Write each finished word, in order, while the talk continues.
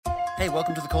Hey,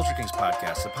 welcome to the Culture Kings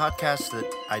podcast, a podcast that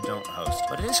I don't host,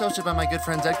 but it is hosted by my good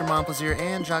friends Edgar Montplaisir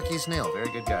and Jacques Snail.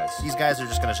 Very good guys. These guys are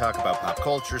just going to talk about pop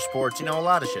culture, sports, a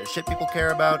lot of shit. Shit people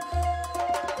care about.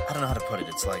 I don't know how to put it.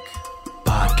 It's like...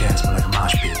 Podcast more like a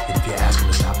mosh pit. And if you're asking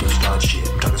to stop, don't start shit.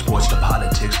 I'm talking sports to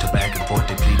politics to back and forth.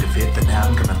 They plead the fifth, and now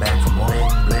I'm coming back for more.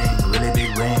 Bling, bling, really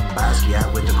big ring.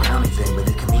 Basquiat with the crowny thing, but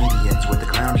the comedians with the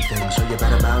clowny thing. So you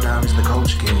better bow down, it's the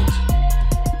Culture Kings.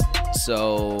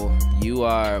 So you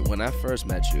are, when I first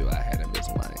met you, I had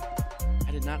Invisalign.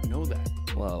 I did not know that.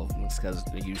 Well, it's because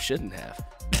you shouldn't have.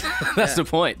 That's the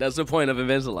point. That's the point of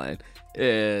Invisalign,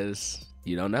 is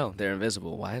you don't know. They're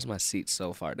invisible. Why is my seat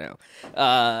so far down?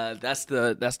 That's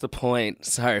the point.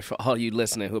 Sorry for all you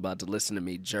listening who about to listen to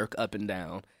me jerk up and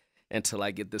down until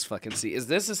I get this fucking seat. Is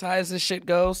this as high as this shit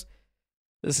goes?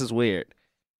 This is weird.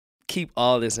 Keep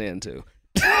all this in, too.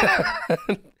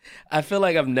 I feel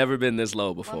like I've never been this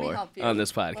low before on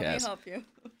this podcast. Let me help you.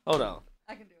 Hold on.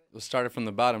 I can do it. We started from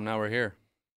the bottom. Now we're here.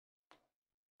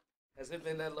 Has it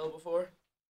been that low before?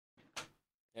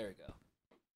 There we go.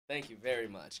 Thank you very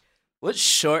much. What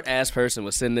short-ass person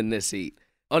was sitting in this seat?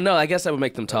 Oh, no, I guess that would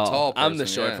make them tall. tall I'm the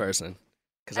person, short yeah. person.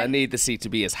 Because I need the seat to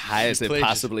be as high as it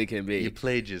possibly can be. You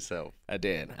played yourself. I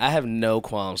did. I have no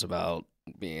qualms about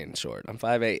being short. I'm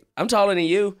 5'8". I'm taller than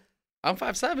you. I'm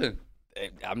 5'7".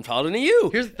 I'm taller than you.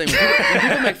 Here's the thing. When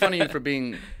people make fun of you for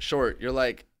being short, you're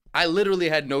like, I literally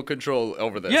had no control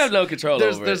over this. You have no control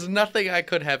over it. There's nothing I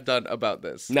could have done about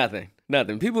this. Nothing.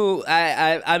 People,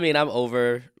 I mean, I'm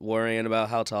over worrying about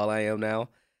how tall I am now.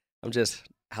 I'm just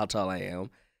how tall I am.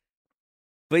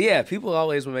 But yeah, people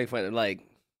always would make fun of, like,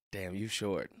 damn, you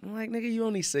short. I'm like, nigga, you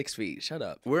only 6 feet. Shut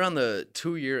up. We're on the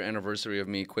 2-year anniversary of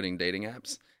me quitting dating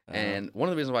apps. And one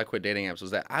of the reasons why I quit dating apps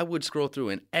was that I would scroll through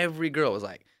and every girl was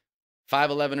like,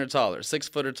 5'11" or taller, 6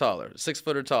 foot or taller, 6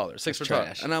 foot or taller, 6 foot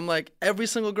taller. And I'm like, every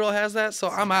single girl has that, so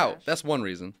I'm out. That's one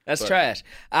reason. That's trash.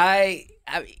 I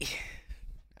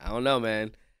don't know,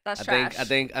 man. That's trash. I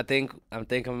think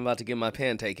I'm about to get my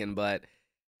pen taken, but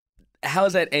how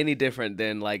is that any different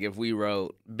than like if we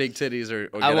wrote big titties or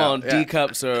I get want out. D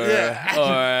cups or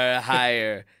or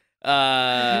higher.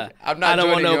 I'm not. I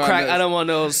don't want joining no you on crack. this. I don't want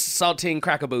no saltine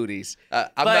cracker booties.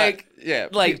 I'm like, not. Yeah.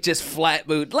 like just flat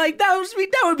boot. Like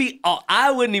that would be. Oh, I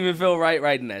wouldn't even feel right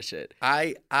writing that shit.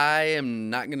 I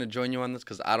am not gonna join you on this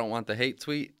because I don't want the hate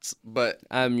tweets. But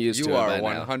I'm used to it. You are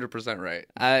by now. 100%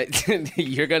 right.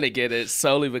 You're gonna get it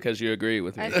solely because you agree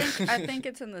with me. I think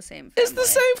it's in the same family. It's the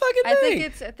same fucking thing.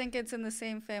 I think it's in the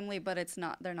same family, but it's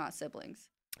not. They're not siblings.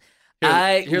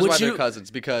 Here's why they're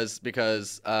cousins.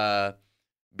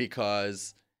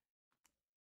 Because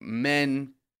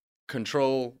men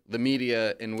control the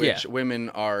media in which women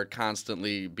are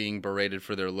constantly being berated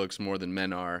for their looks more than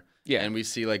men are. Yeah. And we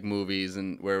see like movies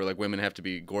and where like women have to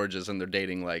be gorgeous and they're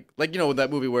dating like that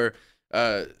movie where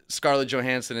Scarlett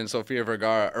Johansson and Sofia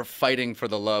Vergara are fighting for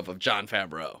the love of Jon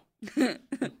Favreau.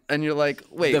 And you're like,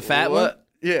 wait, the fat what? one?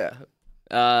 Yeah.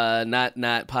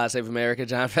 Not Pod Save America,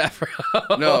 Jon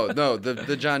Favreau. No,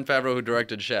 the Jon Favreau who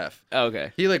directed Chef.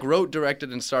 Okay. He like wrote,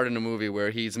 directed, and starred in a movie where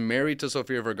he's married to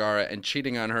Sofia Vergara and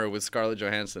cheating on her with Scarlett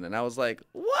Johansson, and I was like,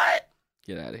 what?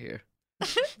 Get out of here.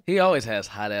 He always has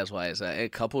hot ass wives.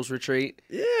 At Couples Retreat.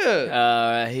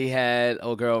 Yeah. He had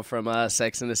a girl from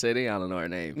Sex and the City. I don't know her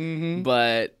name, Mm-hmm.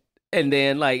 and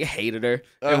then like hated her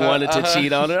and wanted to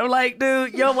cheat on her. I'm like,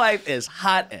 dude, your wife is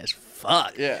hot as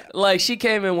fuck. Yeah. Like she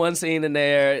came in one scene in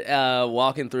there,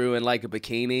 walking through in like a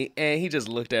bikini, and he just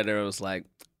looked at her and was like,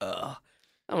 ugh.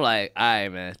 I'm like, all right,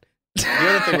 man. The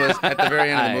other thing was at the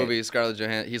very end of the movie, Scarlett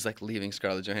Johansson, he's like leaving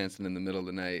Scarlett Johansson in the middle of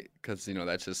the night because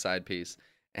that's his side piece,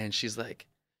 and she's like,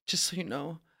 just so you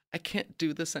know, I can't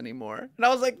do this anymore. And I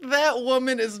was like, that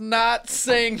woman is not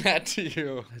saying that to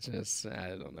you. I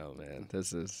don't know, man.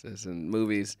 This is in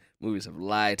movies. Movies have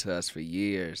lied to us for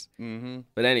years. Mm-hmm.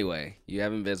 But anyway, you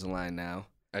have Invisalign now.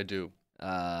 I do.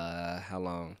 How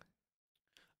long?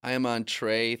 I am on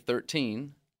tray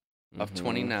 13 of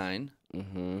 29.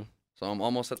 Mm-hmm. So I'm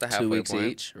almost at the halfway 2 weeks point.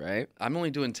 each, right? I'm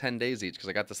only doing 10 days each because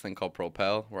I got this thing called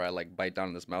Propel where I like bite down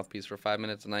on this mouthpiece for 5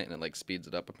 minutes a night and it like speeds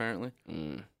it up apparently.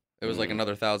 It was like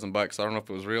another $1,000. I don't know if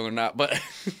it was real or not, but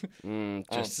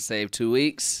just to save 2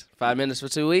 weeks, 5 minutes for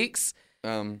 2 weeks.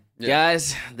 Yeah.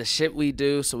 Guys, the shit we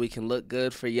do so we can look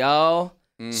good for y'all.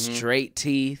 Straight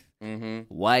teeth,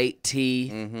 white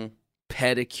teeth,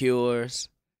 pedicures,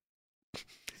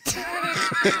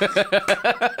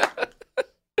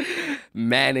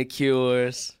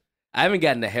 manicures. I haven't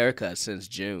gotten a haircut since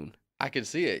June. I can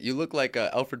see it. You look like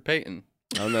Alfred Payton.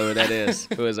 I don't know who that is.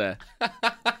 Who is that?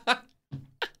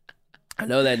 I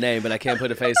know that name, but I can't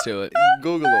put a face to it.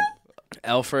 Google him.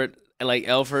 Alfred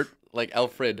like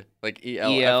Alfred, like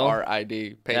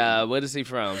ELFRID. Payton. What is he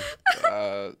from?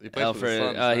 He plays Alfred.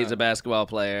 for the Suns. He's a basketball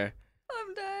player.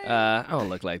 I'm dying. I don't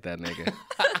look like that nigga.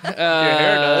 Your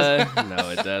hair does. No,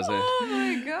 it doesn't. Oh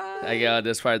my god. I got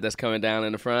this part that's coming down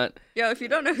in the front. Yo, if you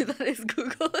don't know who that is,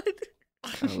 Google it.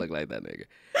 I don't look like that nigga.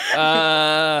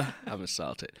 I'm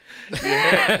assaulted. Your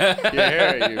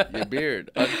hair, your beard,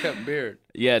 uncut beard.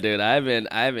 Yeah, dude. I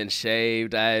haven't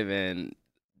shaved. I haven't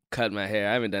cut my hair.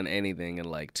 I haven't done anything in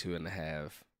like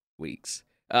 2.5 weeks.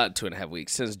 2.5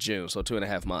 weeks since June, so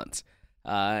 2.5 months.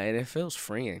 And it feels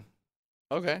freeing.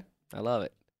 Okay. I love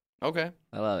it. Okay.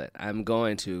 I love it. I'm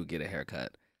going to get a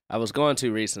haircut. I was going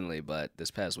to recently, but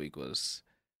this past week was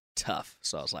tough.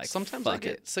 So I was like, sometimes fuck I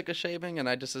get it. sick of shaving and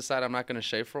I just decide I'm not going to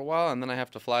shave for a while and then I have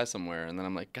to fly somewhere and then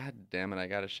I'm like, God damn it, I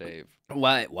got to shave.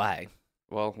 Why?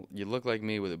 Well, you look like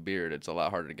me with a beard. It's a lot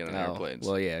harder to get on airplanes.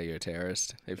 Well, yeah, you're a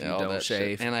terrorist if you all don't that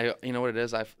shave. shit. And you know what it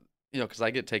is? Because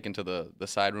I get taken to the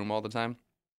side room all the time,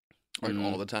 like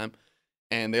all the time,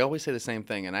 and they always say the same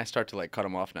thing, and I start to like cut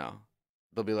them off now.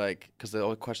 They'll be like, because the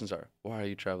only questions are, why are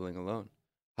you traveling alone?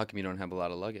 How come you don't have a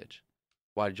lot of luggage?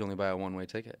 Why did you only buy a one-way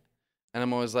ticket? And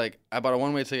I'm always like, I bought a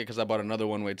one-way ticket because I bought another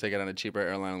one-way ticket on a cheaper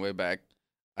airline on the way back.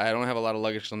 I don't have a lot of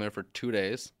luggage because I'm there for 2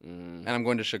 days, and I'm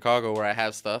going to Chicago where I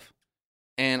have stuff,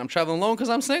 and I'm traveling alone because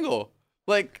I'm single.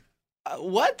 Like,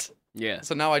 what? Yeah.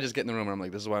 So now I just get in the room and I'm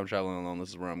like, this is why I'm traveling alone. This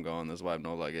is where I'm going. This is why I have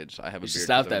no luggage. I have a beard. You should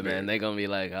stop that, man. They're going to be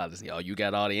like, oh, you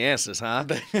got all the answers, huh?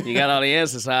 You got all the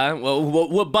answers, huh? Well,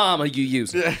 what bomb are you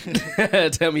using?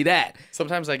 Tell me that.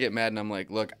 Sometimes I get mad and I'm like,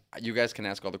 look, you guys can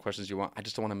ask all the questions you want. I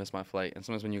just don't want to miss my flight. And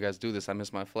sometimes when you guys do this, I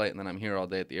miss my flight and then I'm here all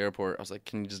day at the airport. I was like,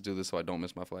 can you just do this so I don't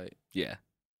miss my flight? Yeah.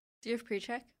 Do you have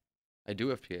pre-check? I do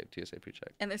have TSA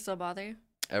pre-check. And they still bother you?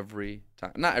 Every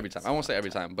time. Not every time. I won't say every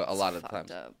time, but a lot of the Fucked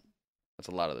times. up. That's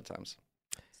a lot of the times.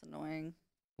 It's annoying.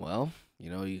 Well,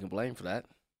 you know you can blame for that.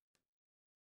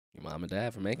 Your mom and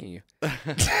dad for making you.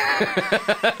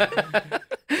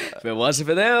 If it wasn't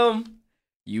for them,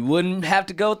 you wouldn't have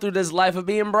to go through this life of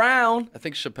being brown. I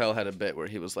think Chappelle had a bit where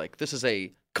he was like, this is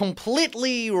a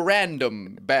completely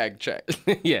random bag check.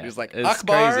 Yeah. He was like, it's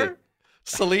Akbar, crazy.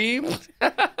 Salim,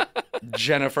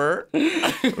 Jennifer,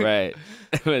 Right.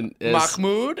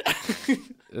 Mahmoud.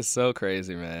 It's so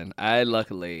crazy, man. I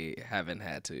luckily haven't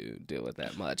had to deal with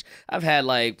that much. I've had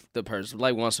like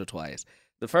once or twice.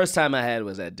 The first time I had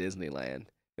was at Disneyland.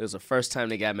 It was the first time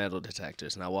they got metal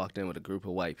detectors, and I walked in with a group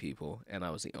of white people, and I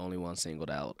was the only one singled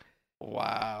out.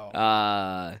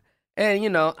 Wow. And you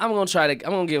know, I'm gonna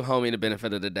give homie the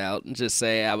benefit of the doubt and just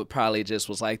say I would probably just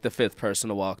was like the 5th person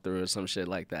to walk through or some shit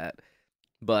like that.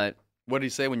 But What did he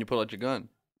say when you pull out your gun?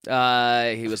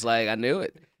 he was like, I knew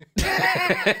it.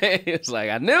 He was like,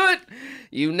 I knew it.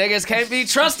 You niggas can't be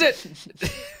trusted.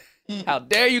 How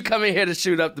dare you come in here to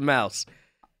shoot up the mouse?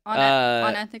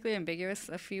 On Ethnically Ambiguous,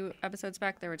 a few episodes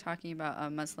back, they were talking about a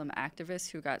Muslim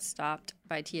activist who got stopped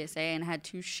by TSA and had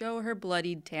to show her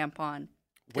bloodied tampon.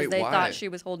 Because they why? thought she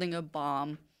was holding a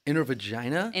bomb In her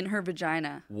vagina? in her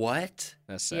vagina. What?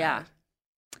 That's sad. Yeah.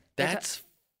 That's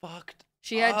fucked.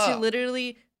 She had to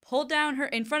literally pull down her,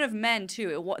 in front of men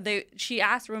too. She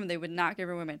asked women, they would not give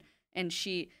her women. And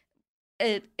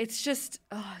it's just,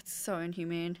 it's so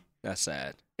inhumane. That's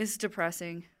sad. It's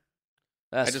depressing.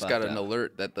 That's I just got an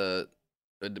alert that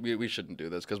we shouldn't do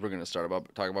this because we're going to start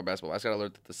talking about basketball. I just got an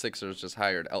alert that the Sixers just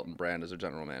hired Elton Brand as their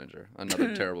general manager.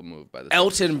 Another terrible move by the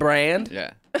Elton Sixers. Brand?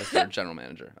 Yeah, that's their general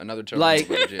manager. Another terrible move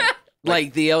by the GM.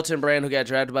 Like the Elton Brand who got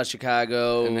drafted by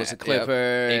Chicago, And was a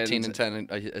Clipper. 18 and 10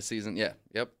 a season. Yeah,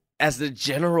 yep. As the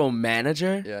general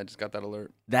manager? Yeah, I just got that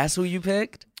alert. That's who you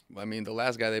picked? I mean, the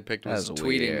last guy they picked was That's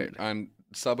tweeting weird. on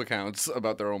sub accounts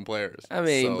about their own players. I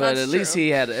mean, So- but That's at least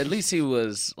true. at least he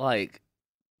was like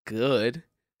good.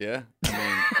 yeah, I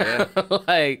mean, yeah.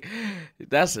 Like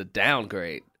that's a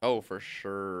downgrade. Oh, for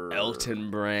sure. Elton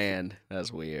Brand.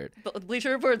 That's weird. But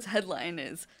Bleacher Report's headline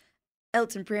is,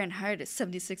 Elton Brand hired as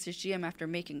 76ers GM after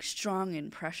making strong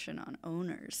impression on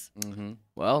owners. Mm-hmm.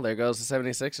 Well, there goes the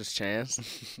 76ers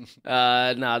chance.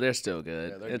 No, they're still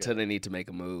good Yeah, they're until good. they need to make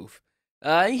a move.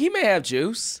 He may have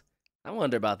juice. I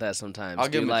wonder about that sometimes. I'll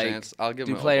give Do, him like, a chance. I'll give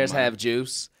Do him an players open have mind.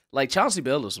 juice? Like Chauncey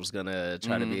Billups was gonna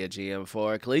try to be a GM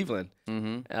for Cleveland.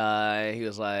 Mm-hmm. He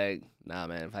was like, "Nah,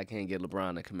 man, if I can't get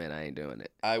LeBron to commit, I ain't doing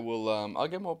it." I will. I'll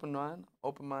give him open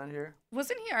mind here.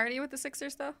 Wasn't he already with the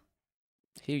Sixers, though?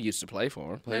 He used to play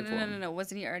for him. Played for him. No.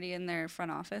 Wasn't he already in their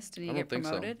front office? Did he I get don't think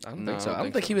so. promoted? I don't No, think so. I I don't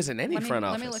think think so. he was in any front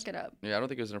office. Let me look it up. Yeah, I don't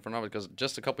think he was in front office because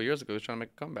just a couple years ago he was trying to make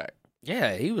a comeback.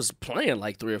 Yeah, he was playing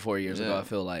like 3 or 4 years ago. Yeah. I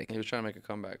feel like. He was trying to make a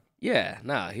comeback. Yeah,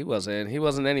 nah, he wasn't. He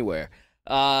wasn't anywhere.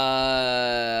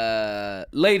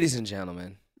 Ladies and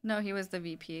gentlemen, No, he was the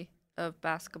VP of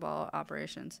basketball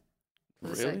operations. The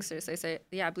Really? Sixers. They say,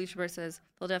 Bleacher Report says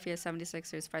Philadelphia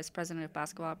 76ers Vice President of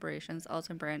Basketball Operations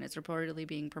Elton Brand is reportedly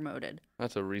being promoted.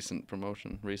 That's a recent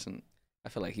promotion. I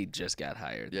feel like he just got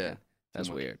hired. Yeah. That's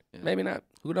much. weird. Yeah. Maybe not.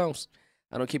 Who knows?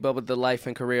 I don't keep up with the life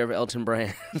and career of Elton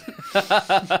Brand.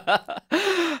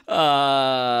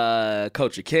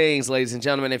 Culture Kings, ladies and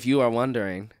gentlemen, if you are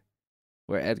wondering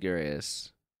where Edgar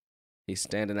is, he's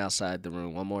standing outside the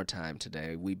room one more time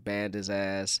today. We banned his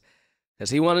ass because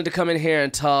he wanted to come in here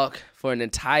and talk for an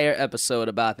entire episode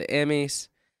about the Emmys.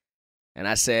 And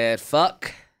I said,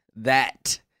 fuck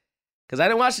that. Because I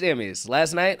didn't watch the Emmys.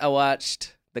 Last night, I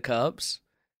watched the Cubs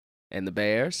and the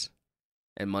Bears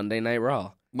and Monday Night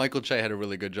Raw. Michael Che had a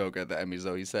really good joke at the Emmys,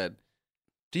 though. He said,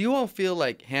 "Do you all feel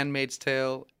like Handmaid's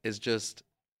Tale is just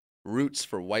Roots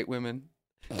for white women?"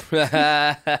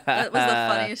 That was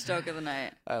the funniest joke of the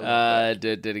night. I love that.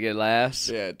 Did it get laughs?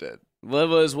 Yeah, it did. What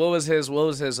was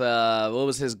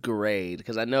his grade?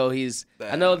 Because I know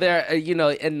they're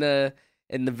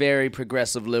in the very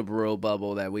progressive liberal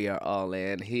bubble that we are all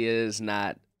in. He is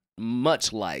not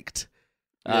much liked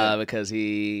because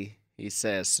he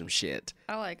says some shit.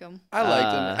 I like him. I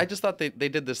liked them. I just thought they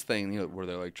did this thing, where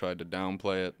they like tried to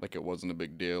downplay it, like it wasn't a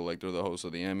big deal, like they're the hosts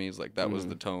of the Emmys, like that was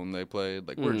the tone they played,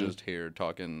 like we're just here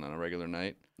talking on a regular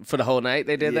night. For the whole night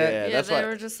they did that? Yeah, that's they why.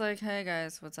 were just like, hey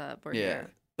guys, what's up? We're here.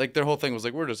 Like their whole thing was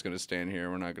like, we're just gonna stand here,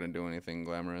 we're not gonna do anything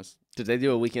glamorous. Did they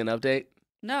do a weekend update?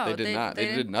 No, They did not. They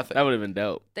did nothing. That would have been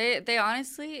dope. They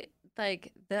honestly,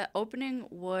 like, the opening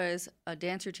was a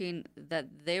dance routine that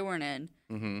they weren't in.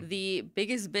 Mm-hmm. The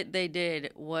biggest bit they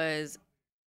did was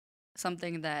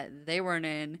something that they weren't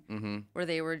in, Mm-hmm. where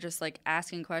they were just like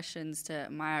asking questions to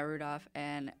Maya Rudolph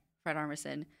and Fred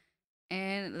Armisen,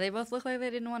 and they both looked like they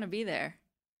didn't want to be there.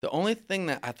 The only thing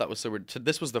that I thought was so weird,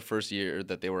 this was the first year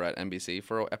that they were at NBC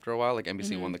after a while, like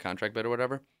NBC won the contract bid or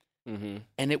whatever. Mm-hmm.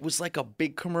 And it was like a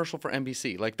big commercial for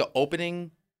NBC. Like the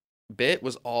opening bit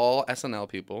was all SNL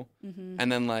people. Mm-hmm.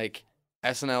 And then like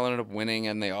SNL ended up winning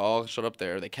and they all showed up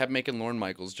there. They kept making Lorne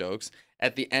Michaels jokes.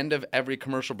 At the end of every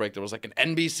commercial break, there was like an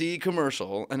NBC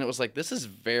commercial. And it was like, this is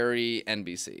very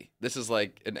NBC. This is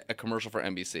like a commercial for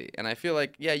NBC. And I feel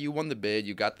like, yeah, you won the bid,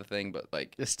 you got the thing, but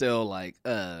like... It's still like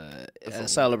a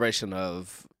celebration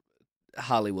of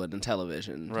Hollywood and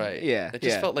television. Right. Yeah. It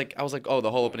just felt like, I was like, oh,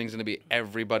 the whole opening's going to be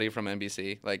everybody from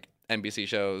NBC. Like NBC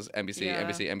shows, NBC, Yeah.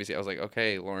 NBC. I was like,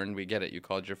 okay, Lauren, we get it. You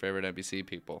called your favorite NBC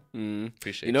people.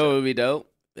 Appreciate You know what would be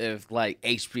dope? If like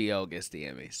HBO gets the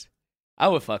Emmys. I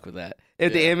would fuck with that.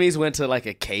 If the Yeah. Emmys went to like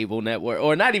a cable network,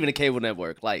 or not even a cable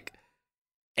network, like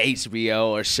HBO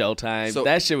or Showtime, So-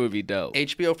 that shit would be dope.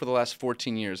 HBO for the last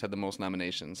 14 years had the most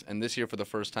nominations. And this year, for the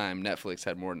first time, Netflix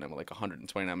had more than them, like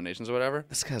 120 nominations or whatever.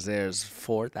 That's because there's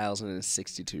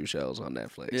 4,062 shows on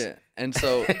Netflix. Yeah. And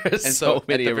so, There's so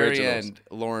many at the very originals. end,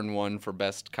 Lauren won for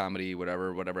best comedy,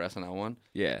 whatever SNL won.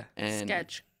 Yeah. And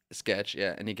Sketch.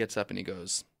 Yeah. And he gets up and he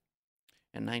goes,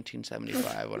 in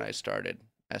 1975, when I started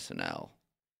SNL,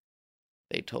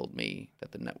 they told me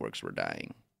that the networks were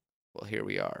dying. Well, here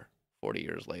we are, 40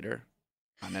 years later,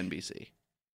 on NBC.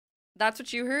 That's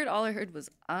what you heard? All I heard was,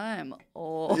 I'm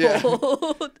old. Yeah.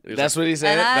 That's what he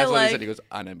said? And That's what he like- said. He goes,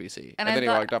 on NBC. and And I then he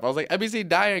thought- walked off. I was like, NBC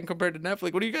dying compared to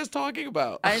Netflix. What are you guys talking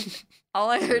about? All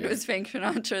I heard was Frank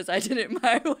Sinatra's I Did It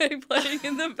My Way playing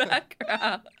in the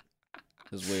background.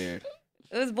 It was weird.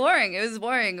 It was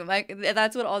boring. Like,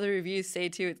 that's what all the reviews say,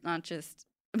 too. It's not just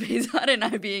based on it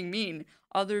not being mean.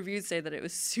 All the reviews say that it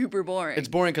was super boring. It's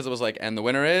boring because it was like, and the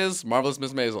winner is Marvelous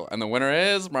Miss Maisel, and the winner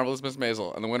is Marvelous Miss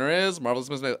Maisel, and the winner is Marvelous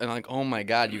Miss Maisel, and I'm like, oh my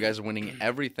god, you guys are winning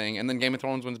everything, and then Game of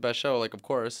Thrones wins Best Show, like of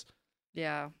course.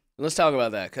 Yeah. Let's talk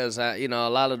about that because a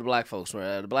lot of the black folks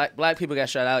were the black people got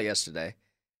shut out yesterday.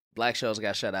 Black shows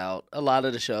got shut out. A lot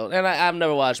of the shows, and I've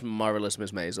never watched Marvelous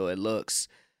Miss Maisel. It looks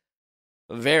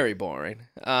very boring.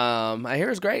 I hear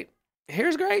it's great.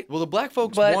 Well, the black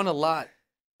folks But- won a lot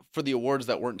for the awards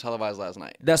that weren't televised last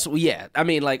night. I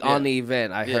mean, like on Yeah. the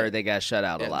event, I Yeah. heard they got shut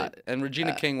out a Yeah, lot. and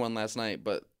Regina King won last night,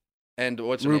 and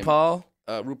what's her RuPaul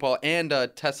name? RuPaul and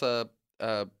Tessa,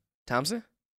 Thompson.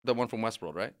 the one from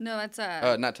Westworld, right? No, that's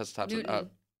Not Tessa Thompson. Newton.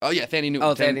 Fannie Newton.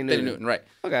 Oh, Fannie Newton. Right.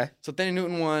 Okay. So Fannie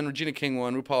Newton won, Regina King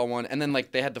won, RuPaul won, and then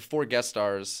like they had the 4 guest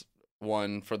stars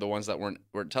won for the ones that weren't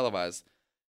televised.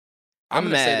 I'm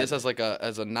gonna say mad. this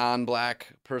as a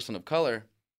non-black person of color.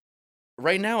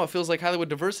 Right now, it feels like Hollywood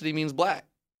diversity means black.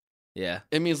 Yeah.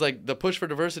 It means like the push for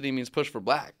diversity means push for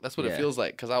black. That's what Yeah. it feels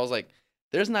like. Because I was like,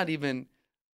 there's not even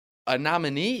a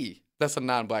nominee that's a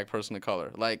non-black person of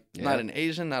color. Like Yeah. not an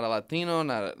Asian, not a Latino,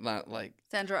 not like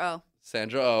Sandra Oh.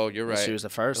 Sandra Oh, you're right. She was the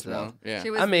first, That's though. one. Yeah.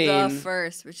 She was I mean- the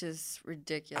first, which is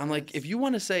ridiculous. I'm like, if you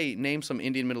want to say name some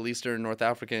Indian, Middle Eastern, North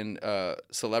African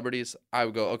celebrities, I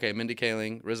would go, okay, Mindy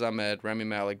Kaling, Riz Ahmed, Rami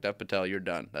Malek, Dev Patel, you're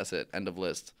done. That's it. End of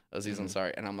list. Aziz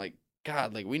Ansari. And I'm like,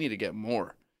 God, like we need to get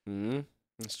more. Mm-hmm.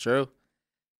 It's true.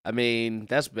 I mean,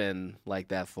 that's been like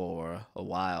that for a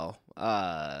while.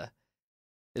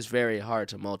 It's very hard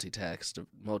to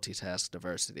multitask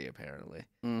diversity, apparently.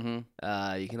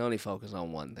 Mm-hmm. You can only focus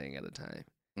on one thing at a time.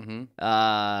 Mm-hmm.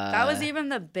 that was even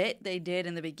the bit they did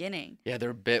in the beginning. Yeah,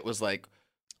 their bit was like,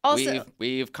 Also,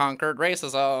 we've conquered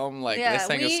racism. Like they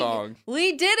sang a song.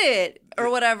 We did it or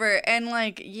whatever, and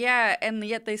like and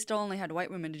yet they still only had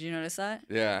white women. Did you notice that?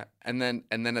 Yeah, and then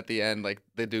at the end, like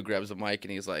the dude grabs the mic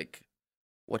and he's like,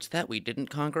 "What's that? We didn't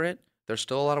conquer it. There's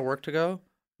still a lot of work to go.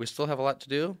 We still have a lot to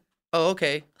do. Oh,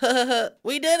 okay.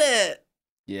 We did it."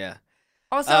 Yeah.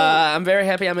 Also, I'm very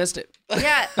happy I missed it.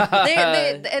 yeah,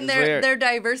 and It's weird. their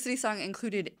diversity song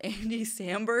included Andy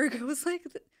Samberg. I was like,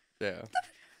 Yeah.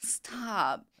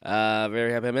 stop.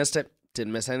 Very happy I missed it.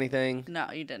 Didn't miss anything.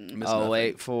 No, you didn't. Miss I'll nothing.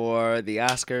 wait for the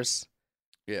Oscars,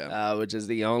 Yeah. which is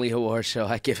the only award show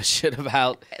I give a shit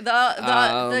about.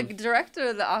 The director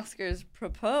of the Oscars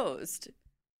proposed.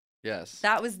 Yes.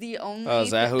 That was the only. Oh,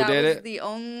 is that who that did was it? The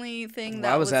only thing Why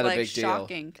that was that a like big deal?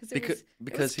 shocking because Because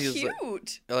it was he was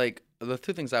cute. like the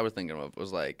two things I was thinking of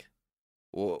was like,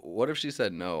 what if she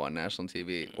said no on national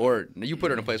TV, or you put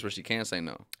her in a place where she can't say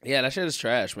no? Yeah, that shit is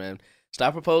trash, man.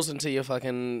 Stop proposing to your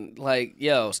fucking, like,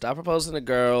 stop proposing to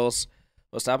girls,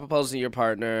 or stop proposing to your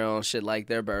partner on shit like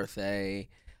their birthday,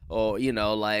 or,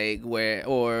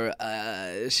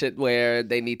 shit where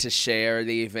they need to share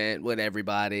the event with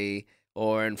everybody,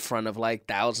 or in front of, like,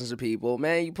 thousands of people.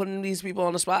 Man, you putting these people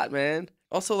on the spot, man.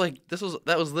 Also, like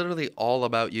that was literally all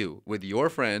about you with your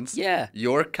friends, Yeah.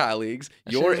 your colleagues,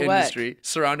 That your shit is whack. industry,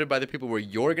 surrounded by the people where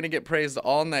you're gonna get praised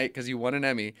all night because you won an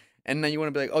Emmy, and then you want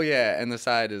to be like, oh yeah, and the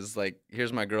side is like,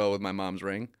 here's my girl with my mom's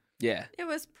ring. Yeah. It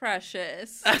was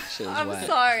precious. Shit is I'm whack.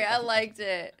 sorry, I liked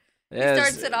it. He Yeah,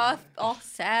 starts it off all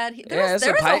sad. There Yeah, was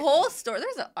it's a a pipe- whole story.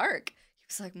 There's an arc. He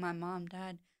was like, my mom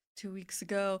died 2 weeks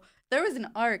ago. There was an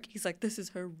arc. He's like, this is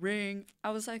her ring.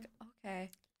 I was like,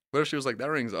 okay. What if she was like, that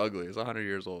ring's ugly? It's 100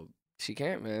 years old. She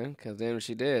can't, man, because then if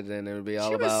she did, then it would be all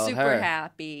She was about super her.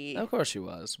 happy. Of course she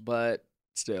was, but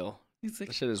still, He's like,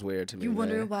 that shit is weird to me. you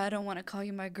wonder man. why I don't want to call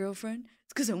you my girlfriend?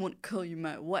 It's because I want to call you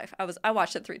my wife. I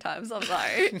watched it 3 times. I'm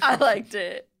sorry. I liked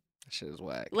it. That shit is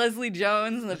whack. Leslie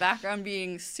Jones in the background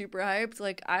being super hyped.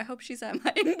 Like, I hope she's at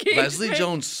my engagement. Leslie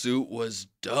Jones' suit was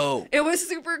dope. It was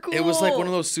super cool. It was like one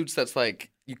of those suits that's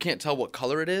like you can't tell what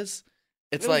color it is.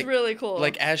 It's It like was really cool.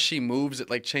 like as she moves, it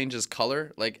like changes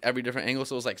color, like every different angle.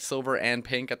 So it was like silver and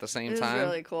pink at the same It was time.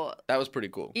 really cool. That was pretty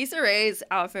cool. Issa Rae's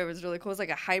outfit was really cool. It was like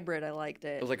a hybrid. I liked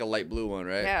it. It was like a light blue one,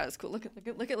 right? Yeah, it was cool. Look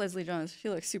at Leslie Jones. She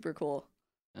looks super cool.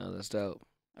 Oh, that's dope.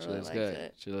 I She really looks liked good.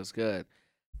 it. She looks good.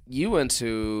 You went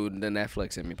to the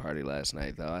Netflix Emmy party last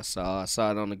night, though. I saw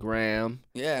it on the gram.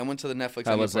 Yeah, I went to the Netflix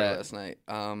How Emmy was party that? last night.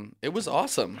 It was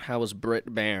awesome. How was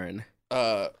Britt Barron?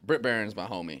 Britt Barron's my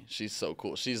homie. She's so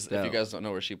cool. She's if you Dope. guys don't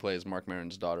know her, she plays Mark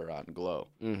Maron's daughter on Glow.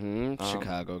 Mm-hmm.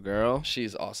 Chicago girl.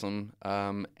 She's awesome.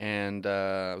 And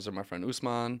I was with my friend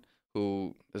Usman,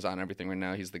 who is on everything right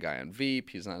now. He's the guy on Veep.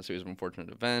 He's on a series of Unfortunate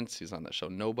Events. He's on that show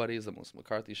Nobody's, the Melissa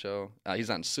McCarthy show. He's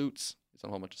on Suits. He's on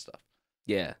a whole bunch of stuff.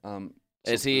 Yeah.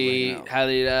 So Is we were he?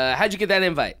 hanging out. How'd you get that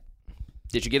invite?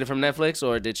 Did you get it from Netflix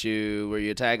or were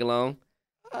you a tag along?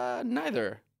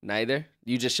 Neither. Neither.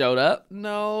 You just showed up.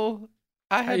 No.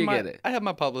 I had you my get it? I had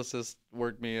my publicist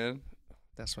work me in.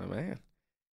 That's my man.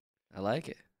 I like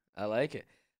it.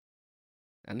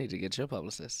 I need to get your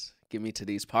publicist. Get me to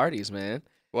these parties, man.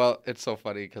 Well, it's so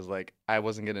funny because like I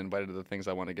wasn't getting invited to the things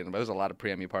I want to get invited. There's a lot of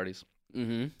pre-Emmy parties.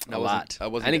 Mm-hmm. I A wasn't- lot. I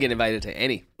wasn't I didn't get- get invited to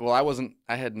any. Well,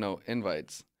 I had no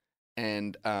invites.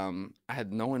 And I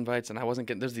had no invites, and I wasn't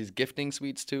getting. There's these gifting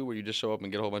suites too, where you just show up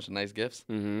and get a whole bunch of nice gifts.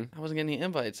 Mm-hmm. I wasn't getting any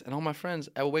invites, and all my friends,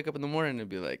 I would wake up in the morning and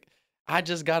be like, "I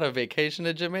just got a vacation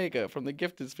to Jamaica from the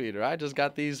gifted suite," or "I just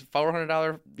got these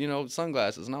 $400,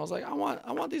 sunglasses," and I was like, "I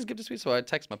want these gifted suites." So I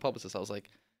text my publicist. I was like,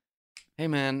 "Hey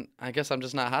man, I guess I'm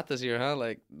just not hot this year, huh?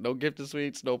 Like no gifted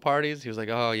suites, no parties." He was like,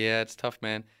 "Oh yeah, it's tough,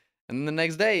 man." And then the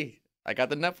next day, I got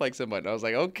the Netflix invite. And I was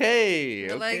like, "Okay,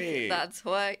 You're okay." like, that's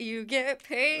what you get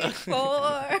paid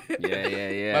for.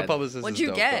 Yeah. My publicist What'd is you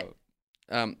dope, get?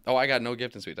 though. I got no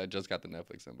gift in suite. I just got the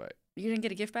Netflix invite. You didn't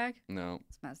get a gift bag? No.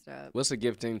 It's messed up. What's a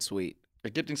gifting suite? A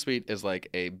gifting suite is like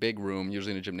a big room,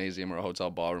 usually in a gymnasium or a hotel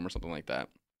ballroom or something like that.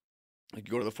 Like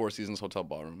you go to the Four Seasons Hotel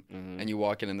Ballroom Mm-hmm. and you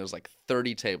walk in and there's like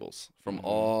 30 tables from Mhm.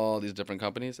 all these different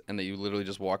companies, and that you literally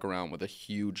just walk around with a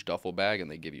huge duffel bag and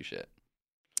they give you shit.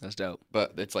 That's dope.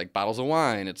 But it's like bottles of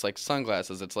wine, it's like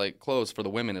sunglasses, it's like clothes for the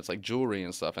women, it's like jewelry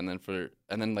and stuff, and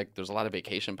then like there's a lot of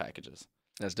vacation packages.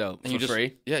 That's dope. And For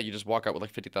free? Yeah, you just walk out with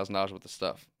like $50,000 worth of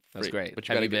stuff. That's Free. great. But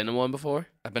Have you been to one before?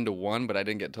 I've been to one, but I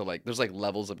didn't get to like. There's like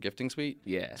levels of gifting suite.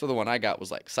 Yeah. So the one I got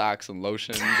was like socks and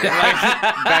lotion, and,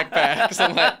 like backpacks.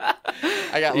 And like,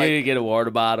 I got You like need to get water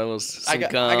bottles, some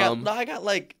gum. I got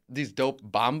like these dope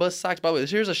Bombas socks. By the way,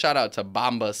 here's a shout out to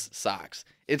Bombas socks.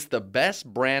 It's the best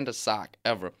brand of sock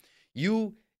ever.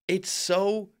 It's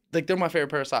so like they're my favorite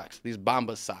pair of socks. These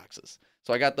Bombas socks.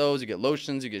 So I got those. You get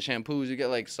lotions, you get shampoos, you get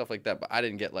like stuff like that. But I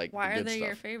didn't get like. Why the are good they stuff.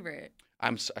 your favorite?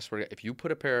 I swear to God, if you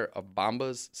put a pair of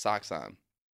Bombas socks on,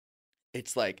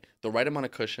 it's like the right amount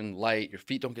of cushion, light, your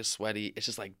feet don't get sweaty. It's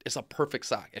just like, it's a perfect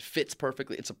sock. It fits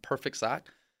perfectly. It's a perfect sock.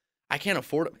 I can't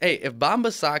afford it. Hey, if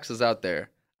Bombas socks is out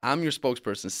there, I'm your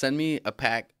spokesperson. Send me a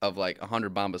pack of like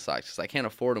 100 Bombas socks because I can't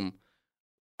afford them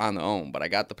on their own. But I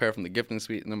got the pair from the gifting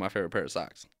suite and they're my favorite pair of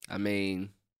socks. I mean,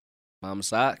 Mama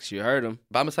Socks, you heard him.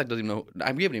 Bombas sock doesn't even know.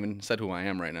 We haven't even said who I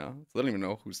am right now. So they don't even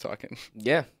know who's talking.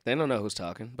 Yeah, they don't know who's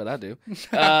talking, but I do.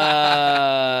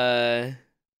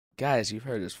 Guys, you've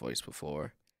heard his voice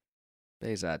before.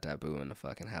 Bezat Taboo in the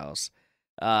fucking house.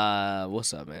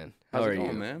 What's up, man? How How's are it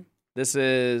going, you? man? This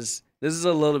is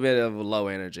a little bit of low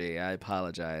energy. I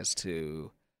apologize to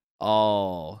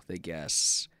all the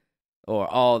guests or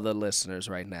all the listeners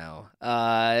right now.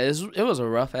 It was a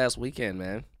rough ass weekend,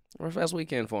 man. Rough ass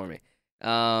weekend for me.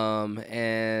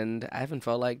 And I haven't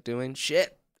felt like doing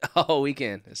shit all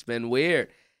weekend. It's been weird.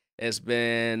 It's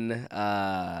been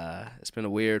a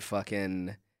weird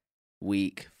fucking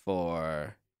week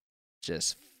for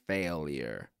just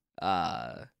failure.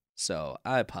 So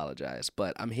I apologize,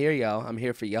 but I'm here, y'all. I'm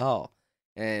here for y'all,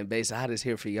 and Bezat is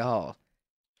here for y'all.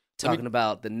 Talking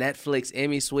about the Netflix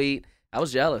Emmy suite. I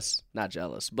was jealous, not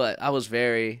jealous, but I was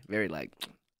very, very like.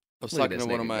 I was talking to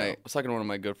one of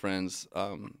my good friends,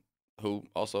 who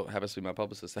also happens to be my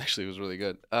publicist. Actually, was really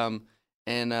good.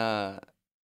 And I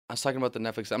was talking about the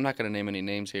Netflix. I'm not going to name any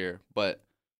names here, but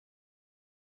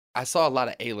I saw a lot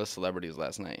of A-list celebrities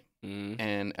last night. Mm-hmm.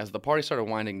 And as the party started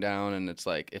winding down, and it's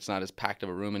like it's not as packed of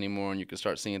a room anymore, and you can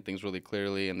start seeing things really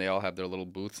clearly, and they all have their little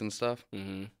booths and stuff.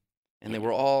 Mm-hmm. And they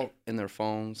were all in their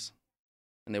phones,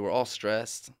 and they were all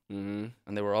stressed, Mm-hmm.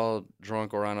 and they were all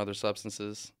drunk or on other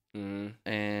substances. Mm-hmm.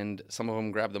 And some of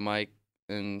them grabbed the mic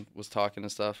and was talking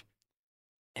and stuff.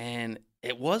 And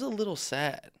it was a little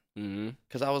sad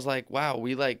because I was like, wow,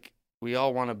 we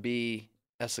all want to be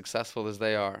as successful as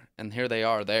they are, and here they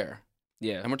are there.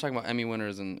 Yeah. And we're talking about Emmy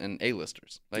winners and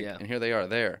A-listers. Yeah. And here they are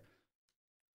there.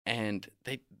 And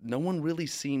no one really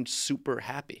seemed super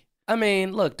happy. I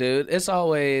mean, look, dude, it's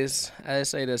always, I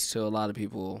say this to a lot of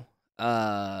people,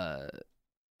 for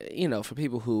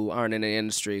people who aren't in the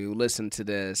industry, who listen to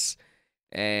this,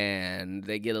 and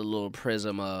they get a little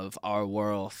prism of our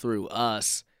world through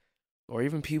us, or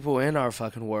even people in our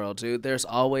fucking world, dude, there's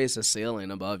always a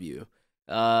ceiling above you.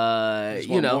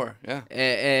 More, yeah.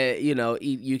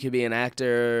 You could be an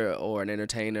actor or an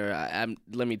entertainer.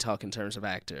 Let me talk in terms of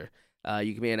actor.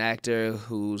 You can be an actor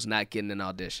who's not getting in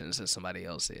auditions as somebody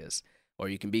else is. Or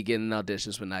you can be getting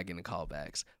auditions but not getting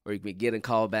callbacks. Or you can be getting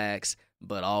callbacks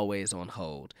but always on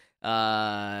hold.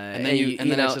 And then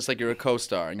it's just like you're a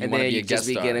co-star and you want to be a guest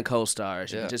star. And then you just be getting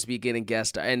co-stars. You just be getting guest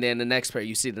star. And then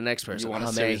you see the next person. You want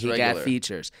oh, man, he regular. got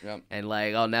features. Yep. And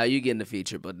like, oh, now you getting the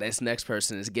feature, but this next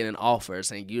person is getting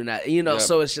offers and you're not, Yep.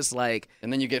 so it's just like.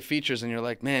 And then you get features and you're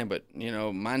like, man, but,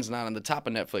 mine's not on the top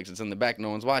of Netflix. It's in the back. No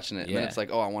one's watching it. And then it's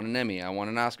like, oh, I want an Emmy. I want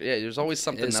an Oscar. Yeah, there's always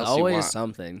something else you want. There's always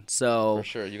something. So. For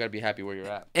sure. You got to be happy where you're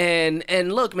at.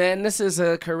 And look, man, this is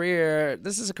a career,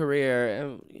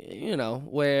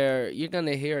 where you're going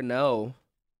to hear no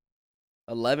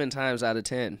 11 times out of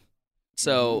 10.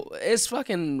 So it's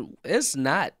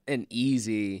not an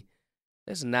easy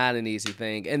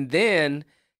thing. And then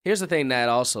here's the thing that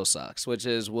also sucks, which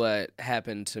is what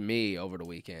happened to me over the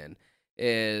weekend,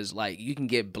 is like you can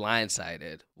get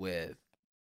blindsided with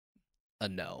a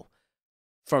no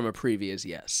from a previous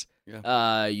yes.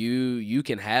 Yeah. You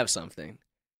can have something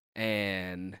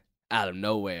and out of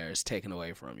nowhere it's taken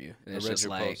away from you. And it's just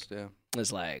like post, yeah.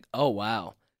 It's like, oh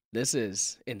wow, this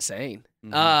is insane.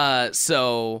 Mm-hmm.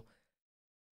 So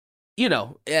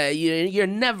you're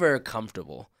never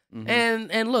comfortable. Mm-hmm.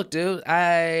 And look, dude,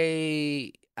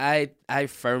 I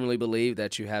firmly believe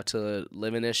that you have to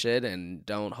live in this shit and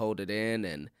don't hold it in,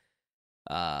 and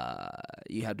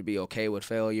you have to be okay with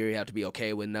failure. You have to be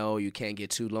okay with no. You can't get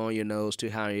too low on your nose, too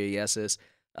high on your yeses.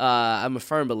 I'm a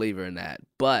firm believer in that,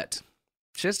 but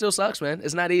shit still sucks, man.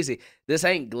 It's not easy. This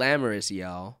ain't glamorous,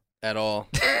 y'all. At all.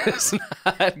 It's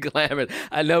not glamorous.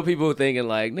 I know people thinking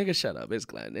like, nigga, shut up. It's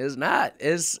glamorous. It's not.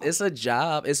 It's a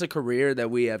job. It's a career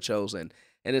that we have chosen.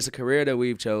 And it's a career that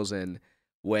we've chosen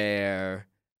where,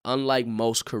 unlike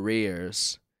most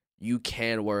careers, you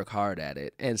can work hard at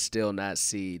it and still not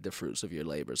see the fruits of your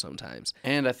labor sometimes.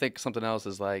 And I think something else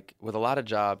is like, with a lot of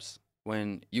jobs,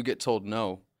 when you get told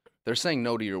no, they're saying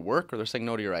no to your work or they're saying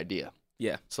no to your idea.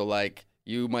 Yeah. So like,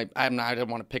 you might, I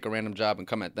don't want to pick a random job and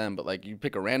come at them, but like you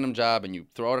pick a random job and you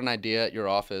throw out an idea at your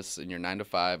office in your 9 to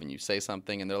 5 and you say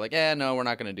something and they're like, no, we're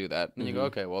not going to do that. And you go,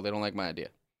 okay, well, they don't like my idea.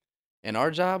 In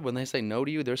our job, when they say no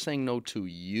to you, they're saying no to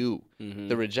you.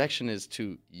 The rejection is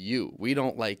to you. We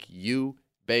don't like you,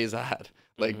 Behzad.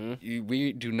 Like,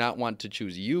 we do not want to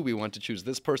choose you. We want to choose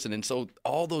this person. And so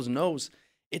all those no's,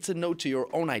 it's a no to your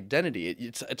own identity.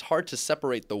 It's hard to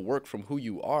separate the work from who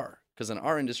you are. Because in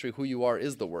our industry, who you are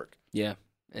is the work. Yeah,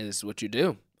 and it's what you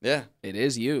do. Yeah. It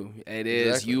is you. It is,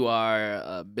 exactly. You are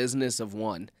a business of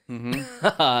one.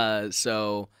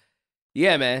 So,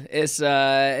 yeah, man, it's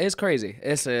crazy.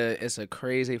 It's a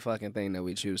crazy fucking thing that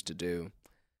we choose to do.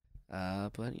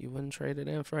 But you wouldn't trade it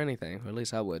in for anything, or at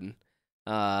least I wouldn't.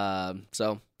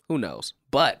 So, who knows?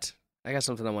 But I got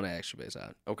something I want to ask you,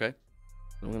 Behzad. Okay.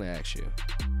 I'm going to ask you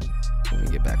when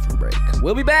we get back from break.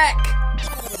 We'll be back!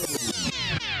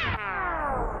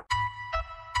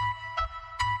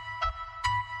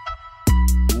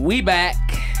 We back.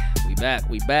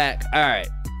 All right.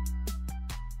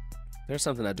 There's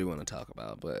something I do want to talk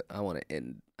about, but I want to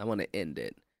end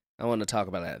it. I want to talk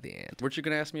about it at the end. Weren't you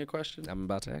going to ask me a question? I'm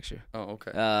about to ask you. Oh,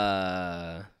 okay.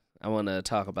 I want to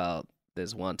talk about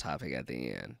this one topic at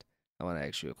the end. I want to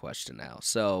ask you a question now.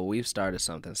 So we've started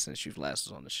something since you've last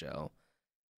was on the show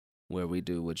where we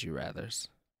do Would You Rathers.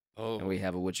 Oh. And we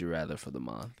have a Would You Rather for the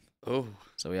month. Oh.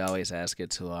 So we always ask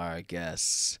it to our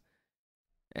guests.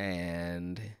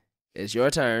 And it's your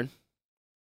turn.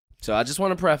 So I just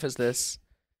want to preface this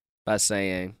by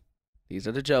saying, these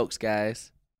are the jokes,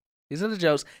 guys. These are the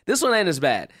jokes. This one ain't as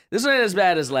bad. This one ain't as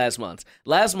bad as last month's.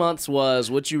 Last month's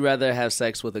was, would you rather have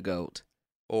sex with a goat?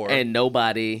 And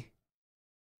nobody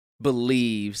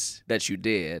believes that you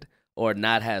did, or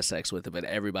not have sex with it, but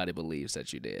everybody believes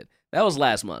that you did. That was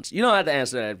last month's. You don't have to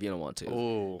answer that if you don't want to.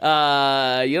 Ooh. You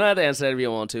don't have to answer that if you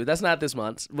don't want to. That's not this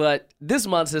month's, but this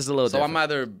month's is a little different. So I'm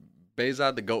either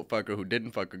Behzad the goat fucker who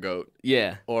didn't fuck a goat.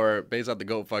 Yeah. Or Behzad the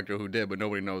goat fucker who did, but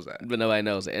nobody knows that. But nobody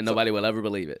knows it, and nobody will ever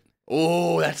believe it.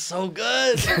 Oh, that's so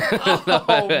good.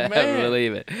 Oh, man. Ever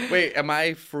believe it. Wait, am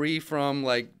I free from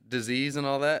like disease and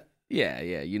all that? Yeah,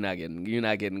 you're not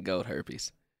getting goat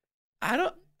herpes. I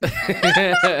don't.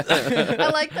 I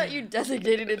like that you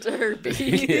designated it to herpes.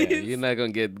 Yeah, you're not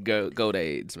gonna get goat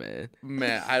AIDS, man.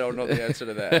 Man, I don't know the answer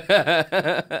to that.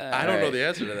 I don't know the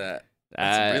answer to that.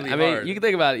 That's really hard. I mean, you can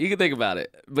think about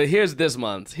it. But here's this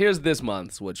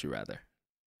month's Would You Rather.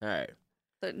 All right.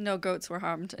 But no goats were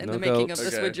harmed in No the making goats. of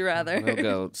this Okay. Would You Rather. No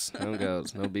goats.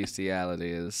 No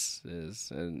bestiality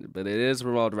but it is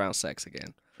revolved around sex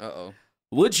again. Uh-oh.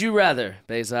 Would you rather,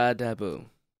 Behzad Dabu,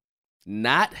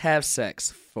 not have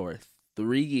sex for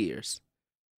 3 years?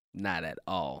 Not at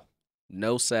all.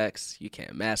 No sex. You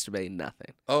can't masturbate,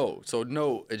 nothing. Oh, so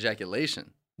no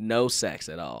ejaculation. No sex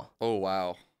at all. Oh,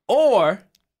 wow. Or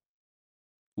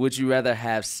would you rather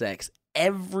have sex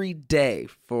every day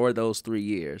for those 3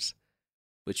 years,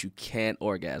 but you can't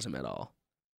orgasm at all?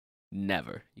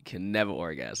 Never. You can never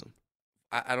orgasm.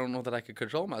 I don't know that I could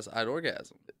control myself. I'd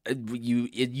orgasm. It would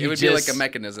be like a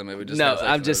mechanism. It would just no.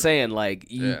 I'm just saying, like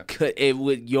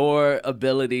your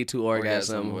ability to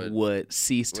orgasm would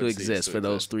cease to exist for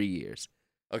those 3 years.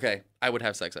 Okay, I would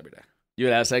have sex every day. You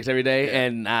would have sex every day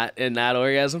and not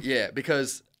orgasm? Yeah,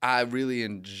 because I really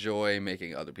enjoy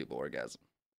making other people orgasm.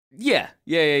 Yeah.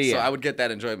 So I would get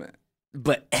that enjoyment.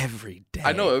 But every day.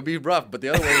 I know it would be rough, but the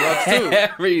other way rough too.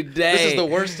 Every day. This is the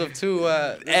worst of two.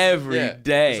 Every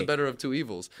day. It's the better of two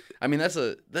evils. I mean, that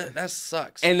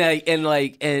sucks. And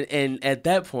at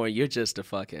that point, you're just a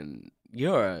fucking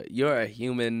you're a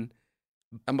human.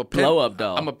 I'm a pimp. Blow up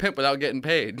doll. I'm a pimp without getting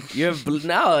paid.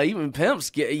 Even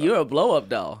pimps you're a blow up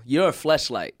doll. You're a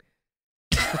fleshlight.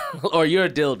 Or you're a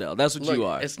dildo. That's what you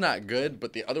are. It's not good,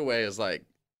 but the other way is like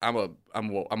I'm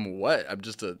what? I'm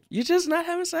just a. You're just not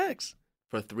having sex.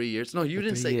 For 3 years? No, you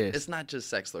didn't say years. It's not just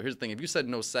sex though. Here's the thing: if you said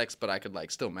no sex, but I could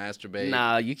like still masturbate.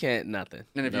 Nah, you can't. Nothing.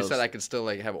 And if you said I could still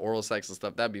like have oral sex and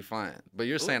stuff, that'd be fine. But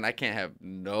you're saying I can't have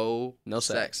no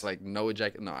sex, like no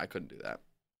ejaculation. No, I couldn't do that.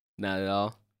 Not at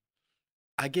all.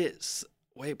 I guess.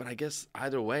 Wait, but I guess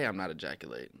either way, I'm not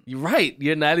ejaculating. You're right.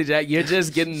 You're not ejaculating. You're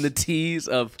just getting the tease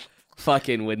of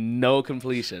fucking with no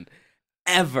completion,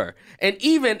 ever. And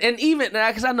even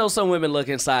because I know some women look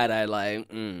inside, I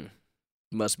like.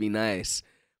 Must be nice.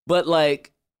 But,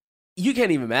 like, you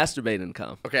can't even masturbate and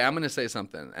come. Okay, I'm going to say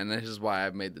something, and this is why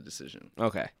I've made the decision.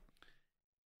 Okay.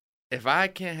 If I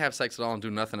can't have sex at all and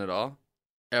do nothing at all,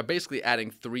 I'm basically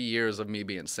adding 3 years of me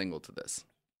being single to this.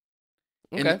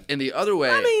 Okay. In the other way...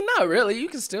 I mean, not really. You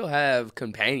can still have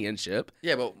companionship.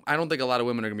 Yeah, but I don't think a lot of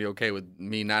women are going to be okay with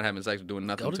me not having sex or doing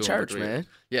nothing Go to them church, for 3 years. man.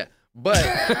 Yeah,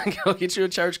 but... Go get you a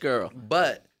church girl.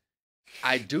 But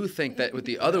I do think that with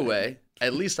the other way,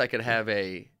 at least I could have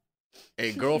a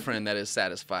girlfriend that is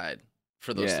satisfied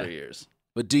for those 3 years.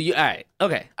 But do you? All right.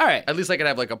 Okay. All right. At least I could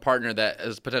have like a partner that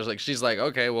is potentially like, she's like,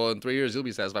 okay, well, in 3 years you'll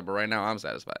be satisfied, but right now I'm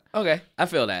satisfied. Okay. I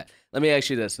feel that. Let me ask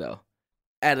you this, though.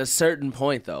 At a certain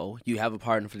point, though, you have a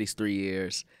partner for these 3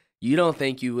 years. You don't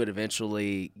think you would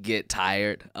eventually get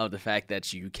tired of the fact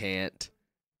that you can't,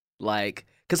 like,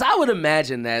 because I would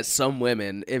imagine that some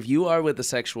women, if you are with a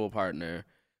sexual partner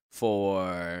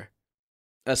for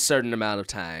a certain amount of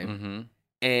time,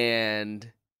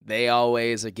 and they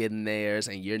always are getting theirs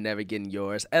and you're never getting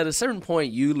yours, at a certain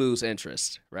point you lose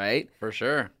interest, right? For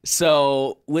sure.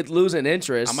 So with losing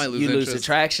interest, I might lose you lose interest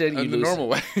attraction. You in the lose, normal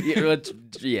way.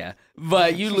 yeah,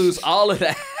 but you lose all of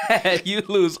that. You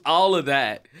lose all of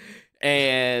that,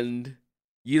 and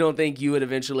you don't think you would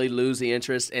eventually lose the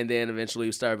interest, and then eventually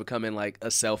you start becoming like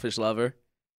a selfish lover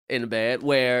in bed,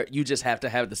 where you just have to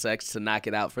have the sex to knock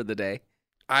it out for the day.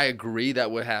 I agree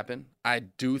that would happen. I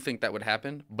do think that would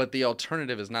happen, but the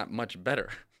alternative is not much better.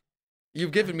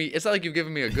 You've given me, it's not like you've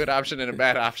given me a good option and a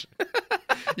bad option.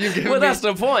 That's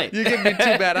the point. You give me 2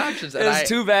 bad options. There's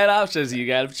 2 bad options. You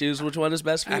got to choose which one is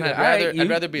best for you. And I'd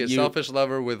rather be a selfish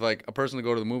lover with like a person to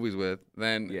go to the movies with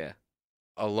than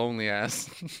a lonely ass.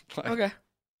 Like, okay.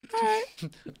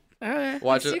 All right.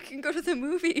 Watch it. You can go to the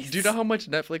movies. Do you know how much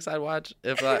Netflix I'd watch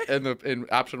if in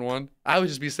option 1? I would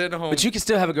just be sitting at home. But you can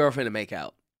still have a girlfriend to make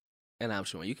out. In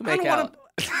option 1, you can make out.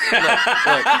 Look,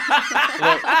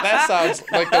 that sounds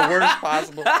like the worst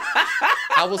possible.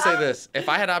 I will say this: if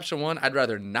I had option 1, I'd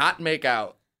rather not make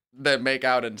out than make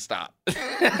out and stop.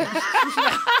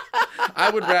 I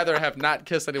would rather have not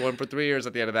kissed anyone for 3 years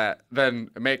at the end of that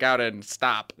than make out and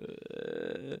stop.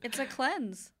 It's a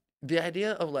cleanse. The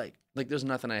idea of like there's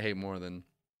nothing I hate more than.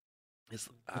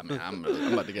 I mean,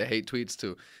 I'm about to get hate tweets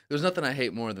too. There's nothing I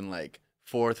hate more than like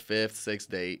 4th, 5th, 6th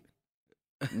date,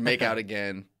 make out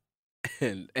again,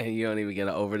 and you don't even get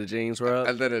an over the jeans rub,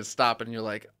 and then it stop, and you're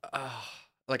like, oh,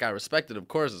 like I respect it. Of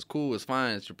course, it's cool, it's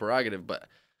fine, it's your prerogative, but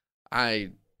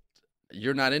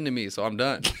you're not into me, so I'm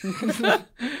done.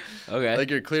 Okay,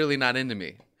 like you're clearly not into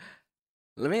me.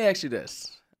 Let me ask you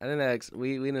this. I didn't ask.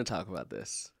 We didn't talk about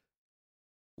this.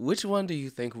 Which one do you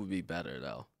think would be better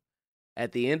though?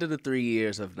 At the end of the 3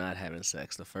 years of not having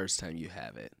sex, the first time you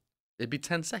have it, it'd be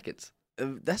 10 seconds.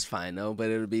 That's fine though, but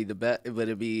it would be but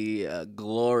it'd be a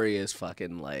glorious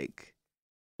fucking like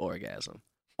orgasm.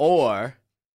 Or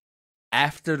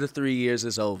after the 3 years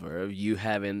is over of you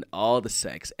having all the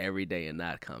sex every day and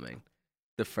not coming,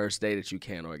 the first day that you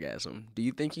can orgasm, do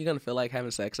you think you're gonna feel like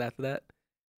having sex after that?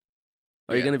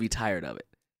 Or are you gonna be tired of it?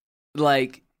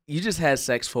 Like you just had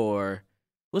sex for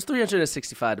what's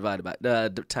 365 divided by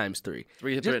times 3?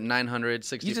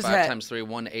 965 times 3,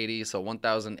 180, so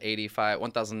 1,085,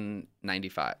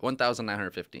 1,095,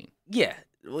 1,915. Yeah,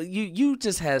 well, you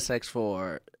just had sex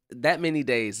for that many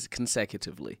days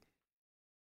consecutively,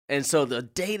 and so the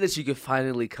day that you could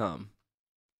finally come,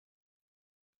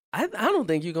 I don't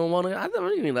think you're gonna want to. I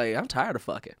don't even like. I'm tired of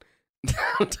fucking.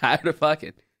 I'm tired of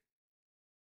fucking.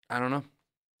 I don't know.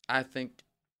 I think,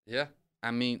 yeah. I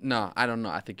mean, no, I don't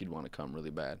know. I think you'd want to come really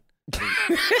bad.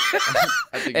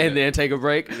 And then take a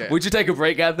break? Yeah. Would you take a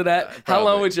break after that? How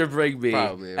long would your break be?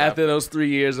 Probably. After those 3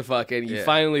 years of fucking, you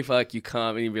finally fuck, you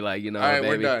come, and you be like, you know, all right,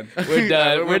 baby, we're done. We're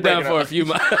done. We're done for up. a few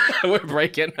months. We're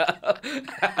breaking up.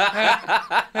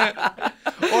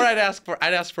 Or I'd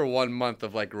ask for 1 month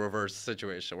of like a reverse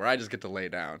situation where I just get to lay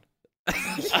down.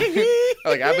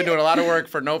 Like I've been doing a lot of work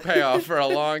for no payoff for a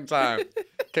long time.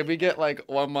 Can we get like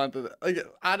 1 month of like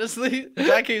honestly, in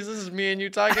that case, this is me and you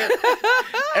talking.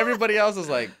 Everybody else is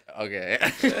like, okay.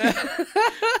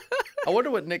 I wonder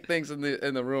what Nick thinks in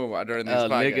the room during these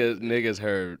podcasts. Niggas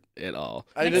heard it all.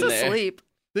 Nick's asleep.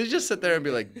 They just sit there and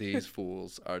be like, these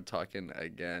fools are talking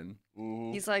again.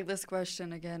 He's like, this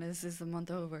question again, is the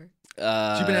month over?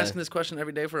 You've been asking this question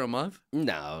every day for a month?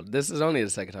 No, this is only the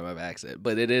second time I've asked it,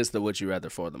 but it is the would you rather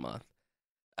for the month.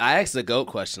 I asked the GOAT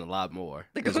question a lot more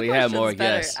because we had more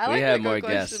guests. I like we had the more GOAT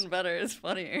guests. question better. It's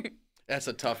funnier. That's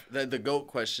a tough. The GOAT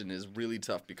question is really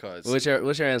tough because. What's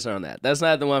your answer on that? That's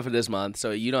not the one for this month,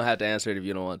 so you don't have to answer it if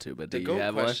you don't want to. But do you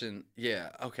have one? The GOAT question, yeah,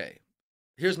 okay.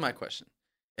 Here's my question: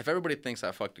 if everybody thinks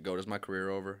I fucked a GOAT, is my career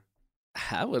over?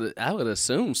 I would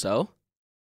assume so.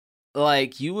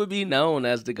 like you would be known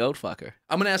as the goat fucker.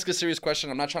 I'm gonna ask a serious question.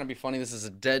 I'm not trying to be funny. This is a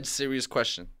dead serious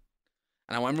question,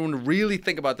 and I want everyone to really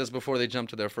think about this before they jump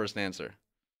to their first answer.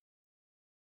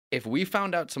 If we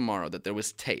found out tomorrow that there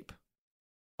was tape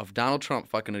of Donald Trump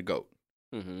fucking a goat,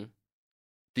 Mm-hmm.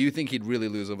 do you think he'd really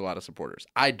lose a lot of supporters?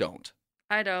 I don't.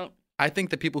 I don't. I think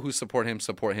the people who support him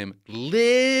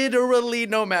literally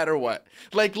no matter what.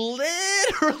 Like,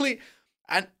 literally.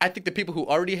 I think the people who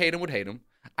already hate him would hate him.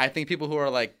 I think people who are,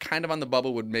 like, kind of on the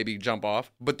bubble would maybe jump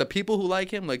off. But the people who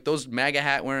like him, like those MAGA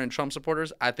hat wearing Trump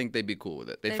supporters, I think they'd be cool with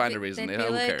it. They'd find a reason. They'd Who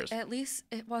be like, cares? at least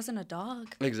it wasn't a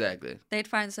dog. Exactly. They'd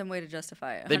find some way to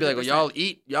justify it. They'd be like, well,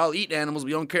 100%. y'all eat animals.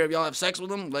 We don't care if y'all have sex with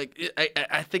them. Like,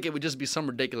 I think it would just be some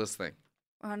ridiculous thing.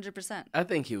 100%. I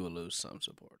think he would lose some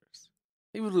supporters.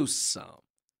 He would lose some.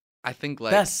 I think,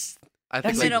 like... That's I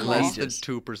think That's like less than egregious.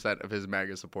 2% of his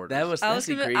MAGA supporters. I was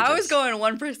going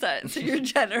 1%, so you're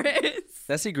generous.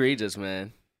 That's egregious,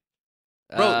 man.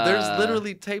 Bro, there's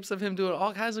literally tapes of him doing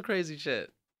all kinds of crazy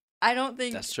shit. I don't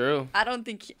think That's true. I don't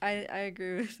think I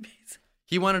agree with Mason.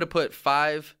 He wanted to put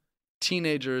 5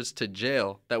 teenagers to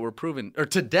jail that were proven, or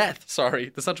to death, sorry,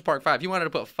 the Central Park 5. He wanted to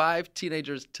put 5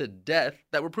 teenagers to death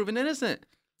that were proven innocent.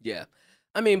 Yeah.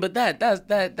 I mean, but that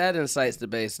incites the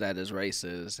base that is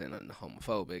racist and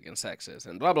homophobic and sexist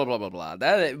and blah blah blah blah blah.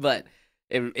 But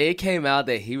if it came out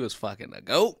that he was fucking a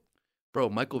goat, Bro,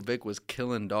 Michael Vick was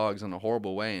killing dogs in a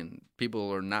horrible way, and people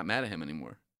are not mad at him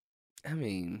anymore. I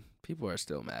mean, people are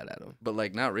still mad at him. But,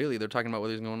 like, not really. They're talking about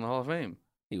whether he's going to the Hall of Fame.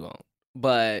 He won't.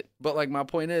 But But, like, my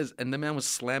point is, and the man was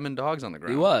slamming dogs on the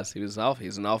ground. he was awful.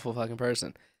 He's an awful fucking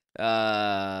person.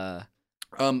 The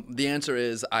answer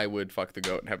is I would fuck the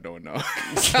goat and have no one know.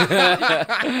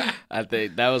 I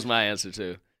think that was my answer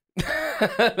too.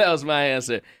 That was my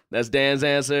answer. That's Dan's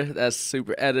answer. That's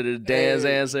super edited Dan's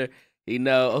answer. He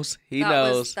knows. He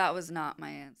knows. That was not my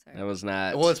answer. That was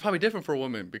not. Well, it's probably different for a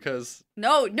woman because...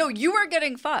 No, you are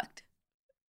getting fucked.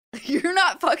 You're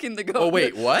not fucking the goat. Oh,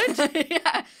 wait, what?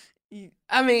 Yeah.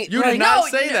 I mean, You did not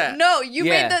say that. No, you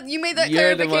Yeah. made that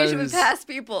You're the clarification ones- with past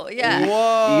people. Yeah.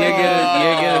 Whoa. You're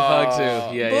getting fucked too.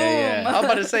 Yeah, yeah, Boom. yeah. I'm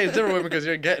about to say it's different because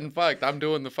you're getting fucked. I'm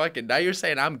doing the fucking. Now you're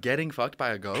saying I'm getting fucked by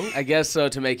a goat? I guess so,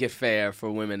 to make it fair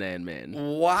for women and men.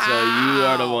 Wow. So you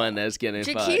are the one that's getting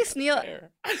Jaquise fucked. Neal,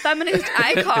 feminist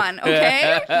icon,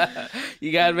 okay?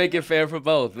 You gotta make it fair for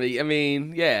both. I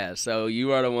mean, yeah. So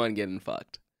you are the one getting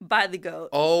fucked. By the goat.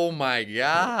 Oh my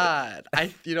god!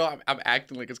 I'm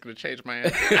acting like it's gonna change my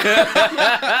answer.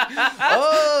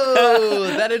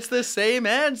 Oh, that it's the same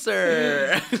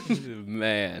answer.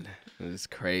 Man, it's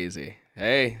crazy.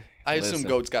 Hey, I assume listen.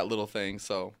 goats got little things,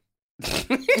 so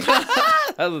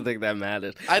I don't think that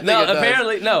matters. I think no, it does.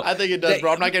 apparently no. I think it does,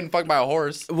 bro. I'm not getting fucked by a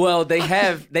horse. Well, they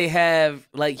have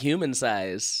like human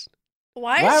size.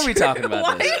 Why are we talking about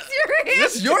why this? Is your hand,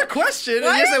 This is your question, Why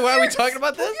and you say, is "Why are we your- talking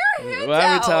about this?" your hand Why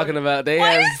are we down? talking about? They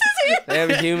Why have is his hand they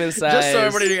have human size. Just so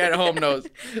everybody at home knows,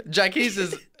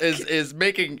 Jaquise is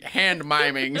making hand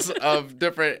mimings of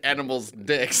different animals'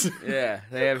 dicks. Yeah,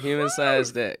 they have human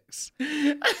sized dicks.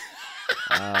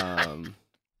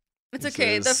 It's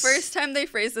okay. The first time they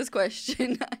phrased this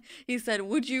question, he said,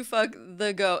 "Would you fuck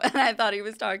the goat?" And I thought he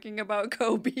was talking about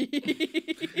Kobe.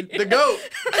 The goat.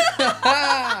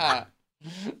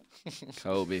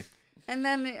 Kobe. And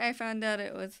then I found out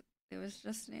it was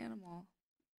just an animal.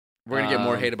 We're gonna get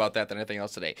more hate about that than anything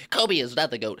else today. Kobe is not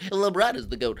the goat. LeBron is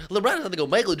the goat. LeBron is not the goat.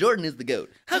 Michael Jordan is the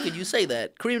goat. How could you say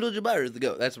that? Kareem Abdul-Jabbar is the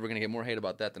goat. We're gonna get more hate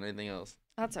about that than anything else.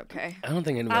 That's okay. I don't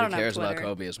think I anybody don't have cares about Twitter.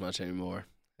 Kobe as much anymore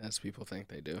as people think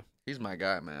they do. He's my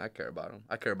guy, man. I care about him.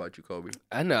 I care about you, Kobe.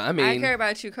 I know. I I mean, care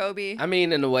about you, Kobe. I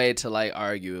mean, in a way to like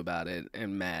argue about it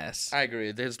en masse. I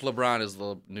agree. LeBron is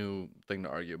the new thing to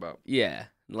argue about. Yeah,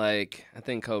 like I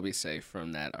think Kobe's safe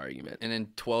from that argument. And in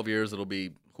 12 years, it'll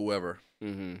be whoever.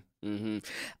 Mm-hmm. Mm-hmm.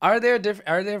 Are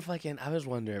there fucking? I was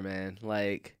wondering, man.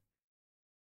 Like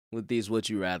with these would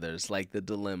you rather's, like the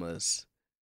dilemmas.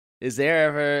 Is there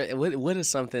ever what is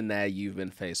something that you've been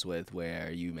faced with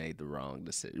where you made the wrong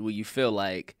decision? Where you feel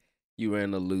like you were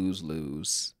in a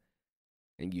lose-lose,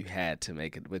 and you had to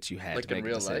make it, but you had Like to in make a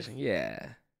real decision. life? Yeah.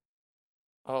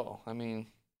 Oh, I mean,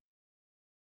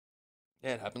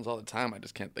 yeah, it happens all the time. I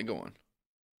just can't think of one.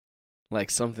 Like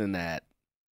something that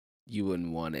you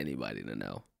wouldn't want anybody to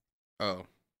know. Oh,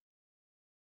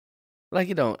 Like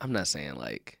you don't. I'm not saying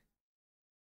like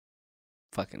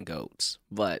fucking goats,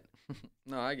 but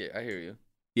no, I hear you.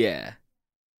 yeah.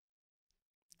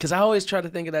 Because I always try to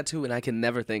think of that too, and I can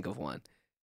never think of one.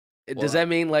 Does Well, that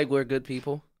mean like we're good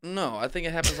people? No, I think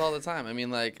it happens all the time. I mean,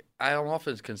 like, I'm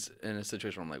often in a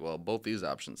situation where I'm like, well, both these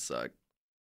options suck,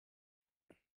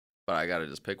 but I gotta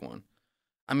just pick one.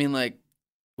 I mean, like,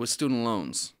 with student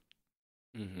loans,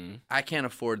 Mm-hmm. I can't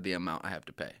afford the amount I have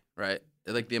to pay, right?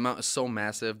 Like, the amount is so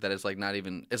massive that it's like not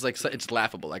even, it's like, it's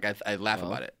laughable. Like, I laugh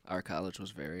about it. Our college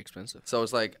was very expensive. So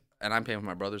it's like, and I'm paying for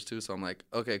my brothers too. So I'm like,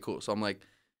 okay, cool. So I'm like,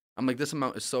 this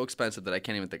amount is so expensive that I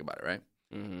can't even think about it, right?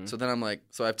 Mm-hmm. So then I'm like,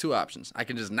 so I have two options. I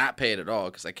can just not pay it at all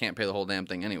because I can't pay the whole damn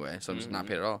thing anyway. So I'm just not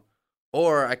pay it at all.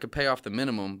 Or I could pay off the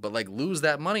minimum, but like lose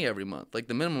that money every month. Like,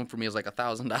 the minimum for me is like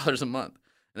 $1,000 a month.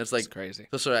 And it's like, That's crazy.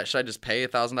 So should I just pay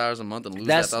 $1,000 a month and lose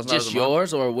That's that $1,000 just a month?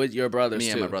 yours, or with your brothers Me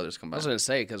too? and my brothers I combined. was gonna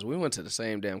say, because we went to the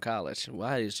same damn college.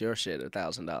 Why is your shit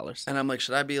 $1,000? And I'm like,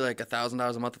 should I be like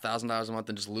 $1,000 a month, $1,000 a month,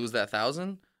 and just lose that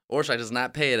 1,000, or should I just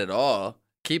not pay it at all,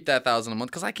 keep that 1,000 a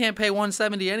month, because I can't pay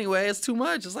 $170 anyway. It's too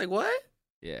much. It's like, what?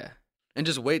 Yeah. And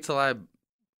just wait till I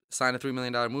sign a $3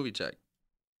 million movie check.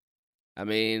 I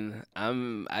mean,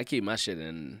 I keep my shit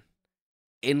in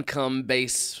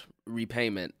income-based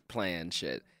repayment plan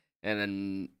shit, and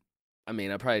then I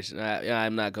mean,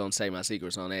 I'm not gonna say my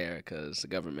secrets on air because the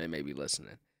government may be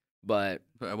listening, but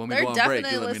When we They're go on break,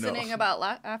 definitely you let me know. listening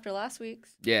about after last week's.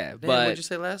 yeah. Damn, But what'd you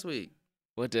say last week?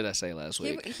 what did I say last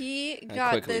week? He I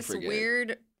got quickly this forget.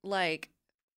 weird like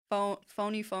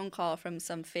phony phone call from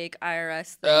some fake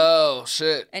IRS thing. Oh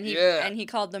shit! And he yeah. and he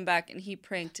called them back and he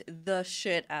pranked the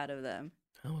shit out of them.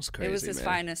 That was crazy. It was his man.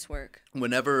 finest work.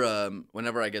 Whenever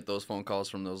I get those phone calls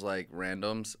from those like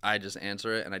randoms, I just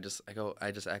answer it and I just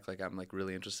act like I'm like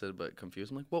really interested but confused.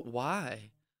 I'm like, what?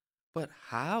 Why? But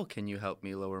how can you help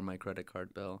me lower my credit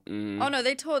card bill? Mhm. Oh no,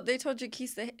 they told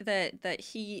Jaquise that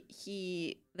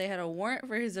they had a warrant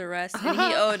for his arrest and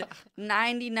he owed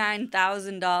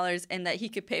 $99,000 and that he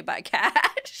could pay by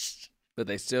cash. But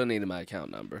they still needed my account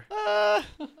number. Ah.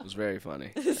 It was very funny.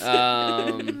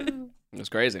 It was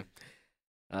crazy.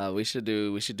 We should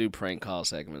do prank call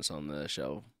segments on the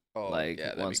show, Oh, like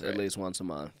yeah, that'd be at great. least once a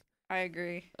month. I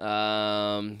agree.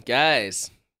 Guys,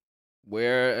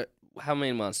 how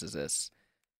many months is this?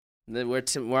 We're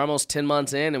almost 10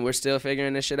 months in and we're still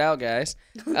figuring this shit out, guys.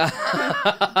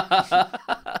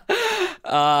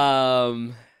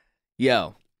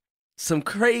 Yo, some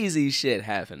crazy shit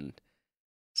happened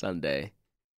Sunday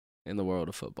in the world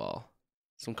of football.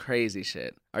 Some crazy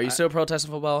shit. Are you still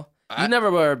protesting football? You never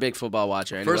were a big football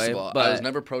watcher anyway. First of all, but I was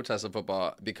never protesting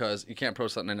football because you can't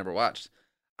protest something I never watched.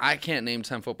 I can't name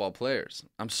 10 football players.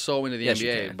 I'm so into the Yes, you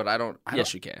NBA, can. but I don't.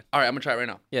 Yes, you can. All right, I'm gonna try it right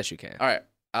now. Yes, you can. All right,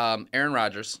 Aaron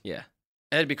Rodgers. Yeah.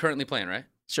 That'd be currently playing, right?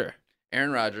 Sure.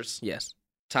 Aaron Rodgers, Yes.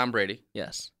 Tom Brady,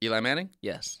 Yes. Eli Manning,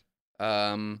 Yes.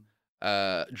 Drew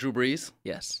Brees,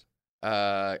 Yes.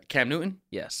 Cam Newton,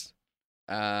 Yes.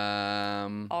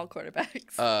 All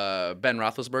quarterbacks. Ben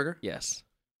Roethlisberger. Yes.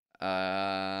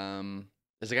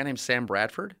 There's a guy named Sam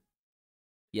Bradford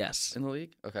Yes. in the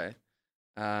league. Okay.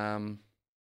 Are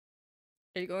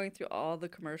you going through all the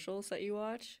commercials that you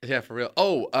watch? Yeah, for real.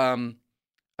 Oh,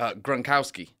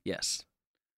 Gronkowski. Yes.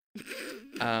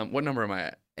 What number am I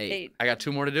at? 8. I got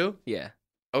 2 more to do. Yeah.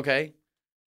 Okay.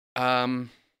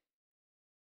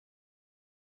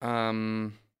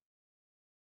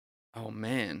 Oh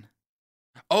man.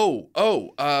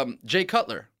 Jay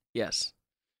Cutler. Yes.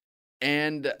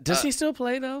 And Does he still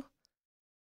play though?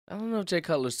 I don't know if Jay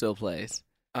Cutler still plays.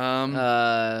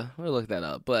 We'll look that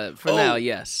up. But for now,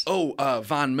 yes.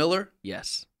 Von Miller.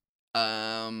 Yes.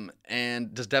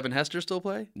 And does Devin Hester still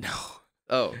play? No.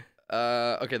 Oh.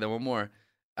 Okay, then one more.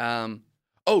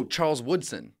 Charles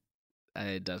Woodson.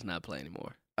 It does not play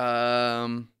anymore.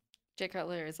 Jay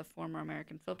Cutler is a former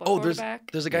American football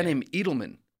quarterback. there's a guy Yeah. named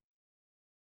Edelman.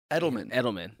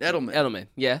 Edelman.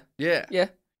 Yeah. Yeah. Yeah.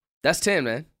 That's 10,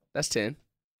 man. That's 10.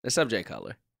 That's up Jay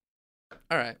Cutler.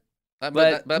 All right.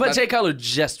 But Jay Cutler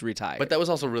just retired. But that was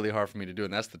also really hard for me to do,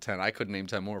 and that's the 10. I could name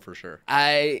 10 more for sure.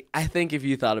 I think if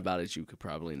you thought about it, you could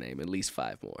probably name at least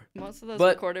 5 more. Most of those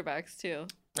But- are quarterbacks too.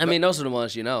 I mean, those are the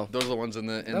ones you know. Those are the ones in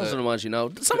Those are the ones you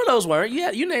know. Some of those weren't.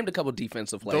 Yeah, you named a couple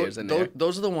defensive players in there.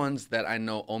 Those are the ones that I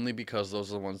know only because those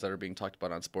are the ones that are being talked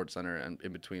about on SportsCenter and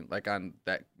in between, like on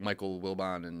that Michael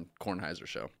Wilbon and Kornheiser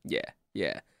show.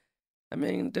 Yeah. I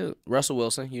mean, dude, Russell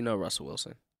Wilson. You know Russell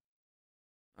Wilson.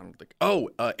 I don't think.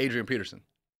 Adrian Peterson.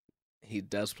 He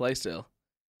does play still.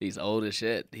 He's old as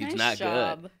shit. He's Nice not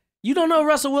job. good. You don't know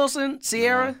Russell Wilson?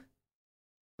 Sierra?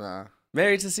 Nah.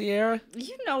 Married to Sierra?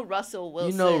 You know Russell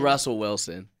Wilson. You know Russell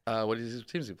Wilson. What teams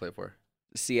does he play for?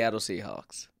 Seattle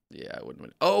Seahawks. Yeah, I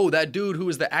wouldn't. Oh, that dude who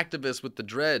was the activist with the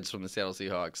dreads from the Seattle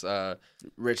Seahawks.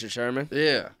 Richard Sherman?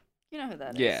 Yeah. You know who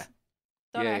that is. Yeah.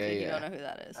 Don't Yeah, act yeah, like you yeah. don't know who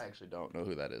that is. I actually don't know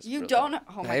who that is. You really. don't know.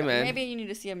 Oh my Hey, God. man. Maybe you need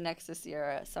to see him next to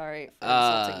Sierra. Sorry for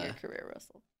insulting your career,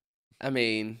 Russell. I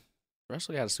mean,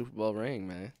 Russell got a Super Bowl ring,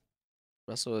 man.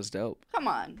 Russell is dope. Come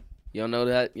on. You don't know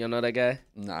that? You don't know that guy?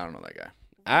 No, I don't know that guy.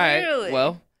 All right. Really?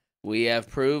 Well, we have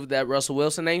proved that Russell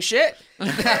Wilson ain't shit.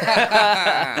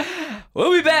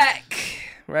 We'll be back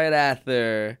right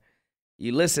after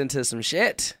you listen to some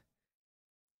shit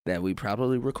that we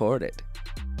probably recorded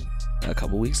a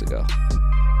couple weeks ago.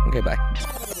 Okay, bye.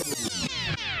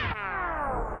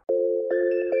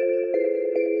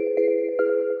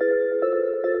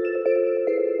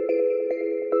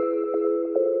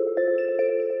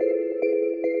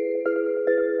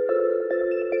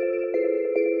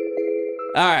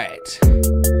 All right.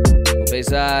 Well,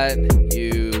 Bayside,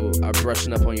 you are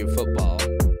brushing up on your football,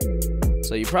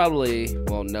 so you probably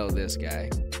won't know this guy.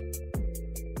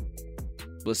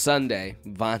 But Sunday,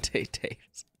 Vontae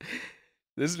Davis.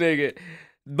 This nigga,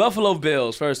 Buffalo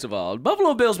Bills, first of all.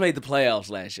 Buffalo Bills made the playoffs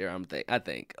last year, I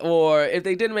think. Or if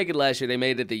they didn't make it last year, they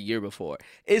made it the year before.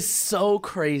 It's so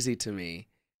crazy to me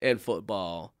in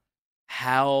football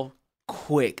how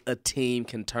quick a team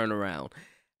can turn around.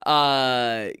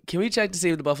 Can we check to see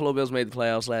if the Buffalo Bills made the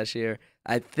playoffs last year?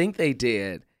 I think they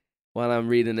did while I'm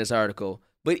reading this article.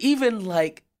 But even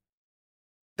like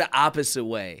the opposite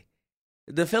way,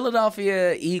 the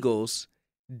Philadelphia Eagles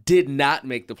did not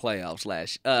make the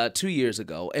playoffs 2 years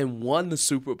ago and won the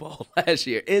Super Bowl last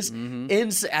year. It's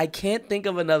insane. I can't think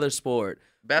of another sport.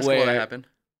 Basketball that happened.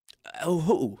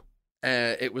 Who?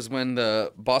 It was when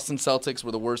the Boston Celtics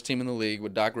were the worst team in the league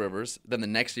with Doc Rivers. Then the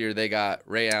next year they got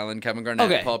Ray Allen, Kevin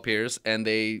Garnett, Paul Pierce, and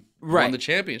they won the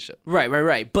championship.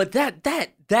 Right. But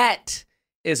that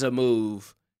is a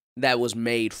move that was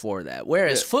made for that.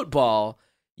 Whereas football,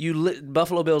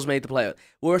 Buffalo Bills made the playoffs.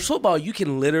 Whereas football, you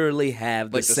can literally have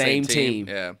the same team.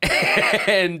 Yeah.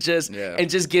 and just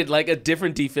get like a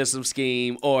different defensive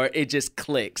scheme, or it just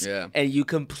clicks. Yeah. And you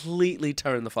completely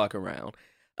turn the fuck around.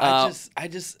 It's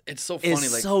so funny.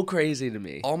 It's so crazy to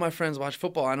me. All my friends watch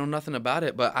football. I know nothing about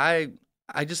it, but I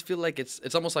just feel like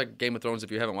it's almost like Game of Thrones. If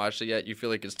you haven't watched it yet, you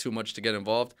feel like it's too much to get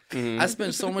involved. I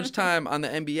spend so much time on the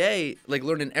NBA, like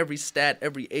learning every stat,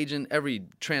 every agent, every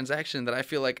transaction, that I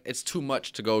feel like it's too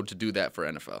much to go to do that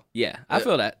for NFL. Yeah, I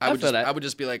feel that. I would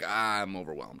just be like, I'm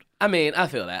overwhelmed. I mean, I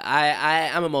feel that.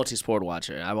 I'm a multi-sport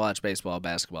watcher. I watch baseball,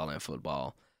 basketball, and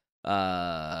football.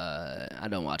 I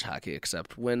don't watch hockey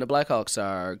except when the Blackhawks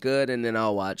are good, and then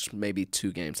I'll watch maybe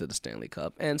 2 games of the Stanley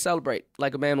Cup and celebrate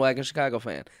like a bandwagon Chicago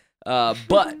fan.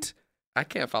 But I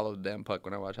can't follow the damn puck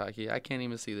when I watch hockey. I can't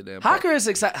even see the damn hockey puck. is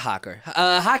exciting.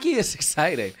 Hockey is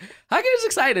exciting. Hockey is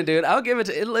exciting, dude. I'll give it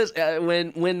to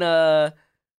it. When I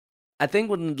think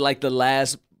when like the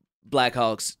last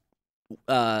Blackhawks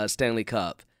Stanley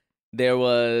Cup, there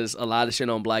was a lot of shit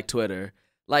on Black Twitter.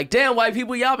 Like, damn, white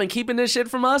people, y'all been keeping this shit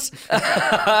from us?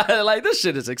 Like, this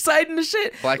shit is exciting as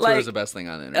shit. Black Twitter is the best thing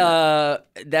on the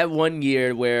internet. That one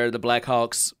year where the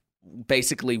Blackhawks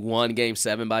basically won Game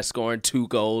 7 by scoring 2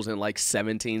 goals in like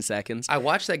 17 seconds. I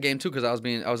watched that game too because I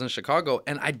was in Chicago,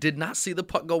 and I did not see the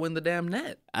puck go in the damn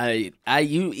net.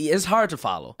 It's hard to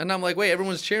follow. And I'm like, wait,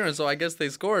 everyone's cheering, so I guess they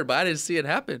scored, but I didn't see it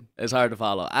happen. It's hard to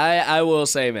follow. I will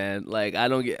say, man, like, I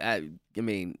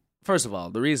mean, first of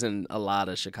all, the reason a lot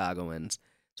of Chicagoans,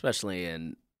 especially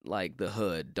in like the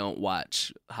hood, don't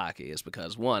watch hockey is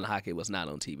because, one, hockey was not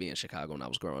on TV in Chicago when I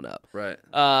was growing up. Right.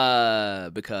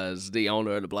 Because the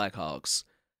owner of the Blackhawks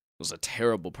was a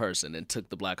terrible person and took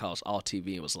the Blackhawks off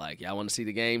TV and was like, y'all want to see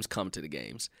the games? Come to the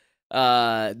games.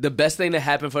 The best thing that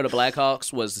happened for the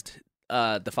Blackhawks was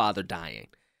the father dying.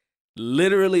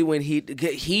 Literally, when he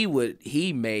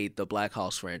made the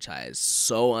Blackhawks franchise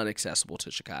so inaccessible to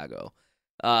Chicago.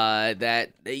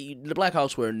 That the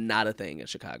Blackhawks were not a thing in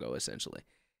Chicago, essentially.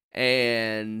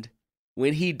 And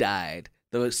when he died,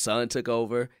 the son took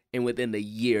over, and within the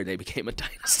year, they became a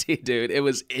dynasty, dude. It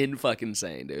was fucking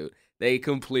insane, dude. They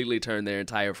completely turned their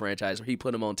entire franchise. He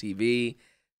put them on TV.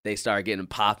 They started getting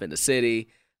pop in the city.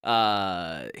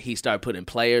 He started putting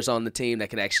players on the team that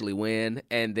could actually win.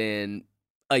 And then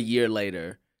a year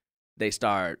later, they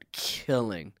start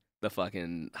killing the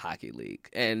fucking hockey league.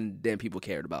 And then people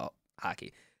cared about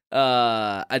hockey.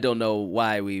 I don't know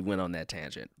why we went on that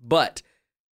tangent, but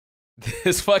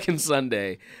this fucking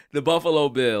Sunday, the Buffalo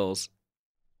Bills,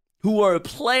 who were a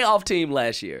playoff team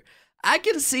last year, I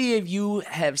can see if you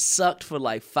have sucked for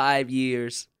like 5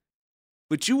 years,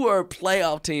 but you were a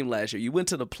playoff team last year. You went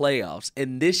to the playoffs,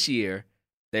 and this year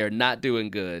they're not doing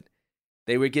good.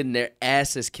 They were getting their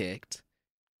asses kicked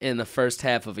in the first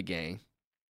half of a game.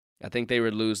 I think they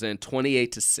were losing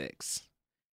 28-6.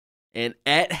 And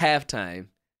at halftime,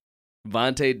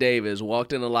 Vontae Davis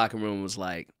walked in the locker room and was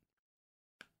like,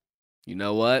 you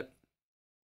know what?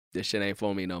 This shit ain't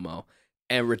for me no more.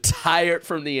 And retired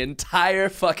from the entire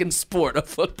fucking sport of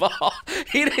football.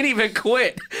 He didn't even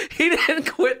quit. He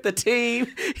didn't quit the team.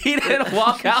 He didn't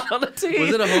walk out on the team.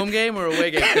 Was it a home game or a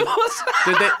away game? It was.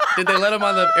 Did they let him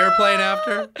on the airplane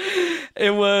after?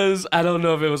 It was. I don't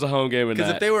know if it was a home game or not.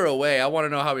 Because if they were away, I want to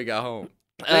know how he got home.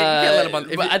 You can't let him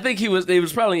on. But I think he was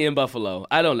probably in Buffalo.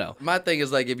 I don't know. My thing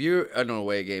is like if you're in an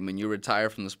away game and you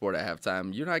retire from the sport at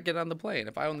halftime, you're not getting on the plane.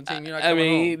 If I own the team, you're not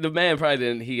coming home. The man probably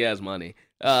didn't. He has money,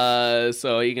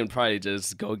 so he can probably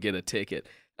just go get a ticket.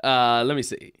 Let me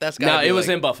see. It was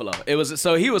in Buffalo.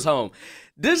 So he was home.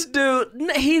 This dude,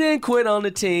 he didn't quit on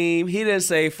the team. He didn't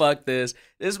say fuck this.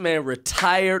 This man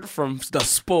retired from the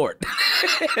sport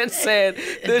and said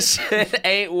this shit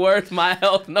ain't worth my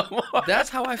health no more. That's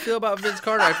how I feel about Vince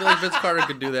Carter. I feel like Vince Carter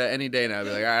could do that any day now. I'd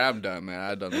be like, all right, I'm done, man.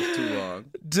 I've done this too long.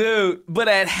 Dude, but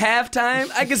at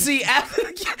halftime, I could see after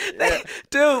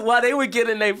dude, while they were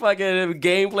getting their fucking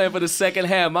game plan for the second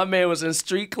half, my man was in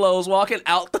street clothes walking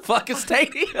out the fucking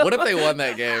stadium. What if they won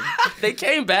that game? They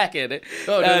came back in it.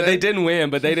 Oh, they didn't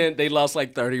win, but they lost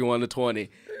like 31-20.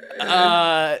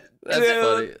 That's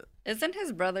funny. Isn't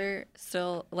his brother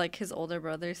still, like his older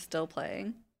brother, still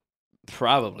playing?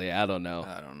 Probably. I don't know.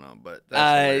 I don't know, but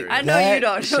that's hilarious. I know you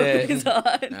don't know who's on.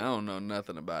 I don't know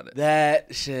nothing about it.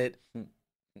 That shit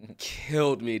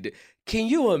killed me. Dude. Can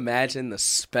you imagine the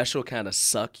special kind of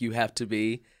suck you have to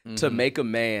be to make a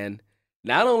man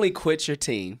not only quit your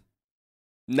team,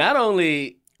 not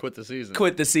only quit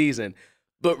the season,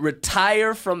 but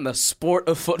retire from the sport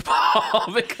of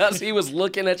football because he was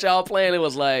looking at y'all playing. It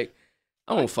was like,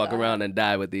 I'm going to fuck around and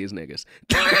die with these niggas.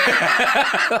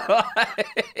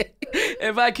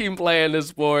 If I keep playing this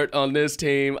sport on this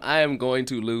team, I am going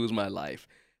to lose my life.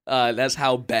 That's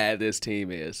how bad this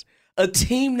team is. A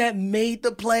team that made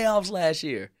the playoffs last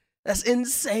year. That's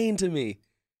insane to me.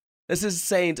 That's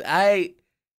insane. I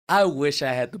wish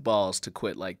I had the balls to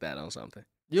quit like that on something.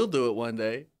 You'll do it one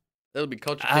day. It'll be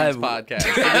Culture Kings podcast.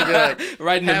 It'll be like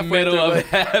right in the middle of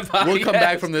that podcast. We'll come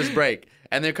back from this break.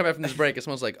 And then come back from this break, it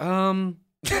smells like,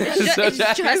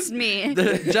 It's just me.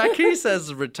 Jackie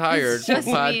says retired from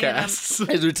podcasts.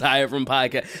 He's retired from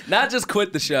podcast. Not just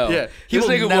quit the show. Yeah. This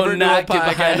nigga will not get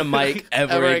behind the mic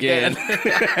ever again.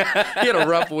 He had a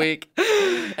rough week.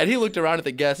 And he looked around at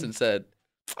the guests and said,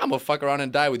 I'm going to fuck around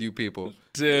and die with you people.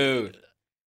 Dude,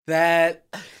 that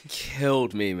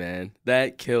killed me, man.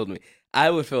 That killed me. I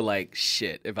would feel like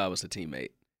shit if I was a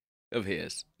teammate of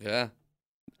his. Yeah.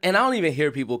 And I don't even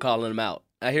hear people calling him out.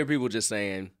 I hear people just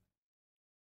saying,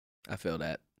 I feel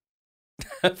that.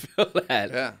 I feel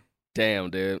that. Yeah. Damn,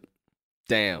 dude.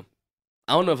 Damn.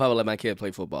 I don't know if I would let my kid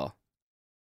play football.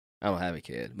 I don't have a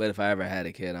kid. But if I ever had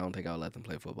a kid, I don't think I would let them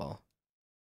play football.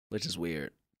 Which is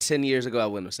weird. 10 years ago, I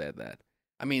wouldn't have said that.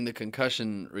 I mean, the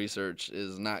concussion research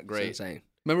is not great. It's insane.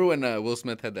 Remember when Will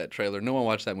Smith had that trailer? No one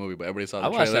watched that movie, but everybody saw the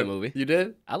trailer. I watched that movie. You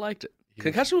did? I liked it.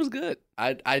 Concussion was good.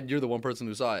 You're the one person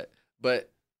who saw it.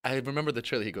 But I remember the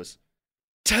trailer. He goes,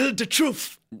 tell the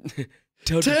truth.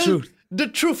 Tell the truth. The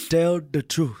truth. Tell the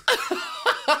truth.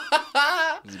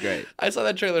 It's great. I saw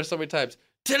that trailer so many times.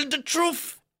 Tell the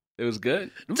truth. It was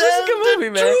good. It was a good movie,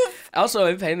 man. Truth. Also,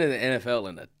 it painted the NFL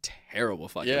in a terrible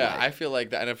fucking way. Yeah, I feel like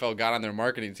the NFL got on their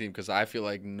marketing team because I feel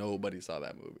like nobody saw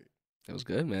that movie. It was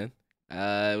good, man.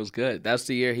 It was good. That's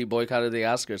the year he boycotted the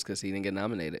Oscars because he didn't get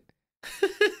nominated. He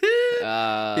could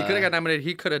have got nominated.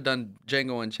 He could have done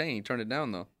Django Unchained. He turned it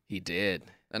down, though. He did.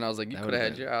 And I was like, you could have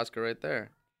had your Oscar right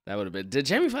there. That would have been. Did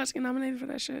Jamie Foxx get nominated for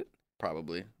that shit?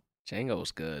 Probably. Django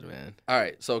was good, man. All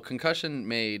right, so Concussion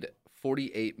made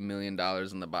 $48 million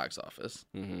in the box office,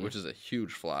 which is a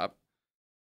huge flop.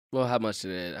 Well, how much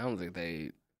did it? I don't think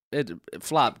it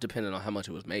flopped depending on how much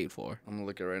it was made for. I'm gonna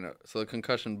look at it right now. So the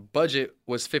Concussion budget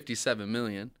was $57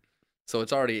 million, so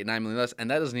it's already $9 million less,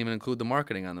 and that doesn't even include the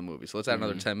marketing on the movie. So let's add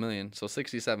another $10 million, so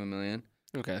 $67 million.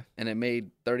 Okay. And it made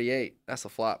 $38. That's a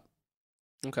flop.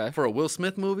 Okay. For a Will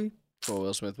Smith movie. For a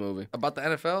Will Smith movie about the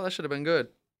NFL, that should have been good.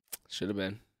 Should have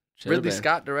been. Ridley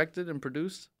Scott directed and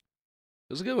produced.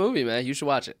 It was a good movie, man. You should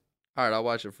watch it. All right, I'll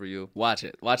watch it for you. Watch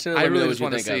it. Watch it. I really just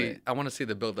want to see. I want to see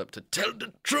the build up to tell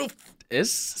the truth.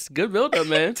 It's good build up,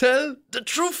 man. Tell the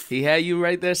truth. He had you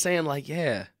right there saying like,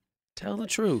 yeah, tell the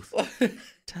truth.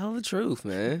 Tell the truth,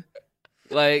 man.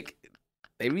 Like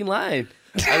they be lying.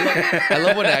 I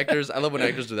love when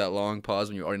actors do that long pause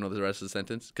when you already know the rest of the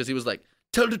sentence because he was like,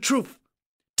 tell the truth.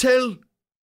 Tell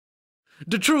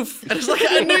the truth. And it's like,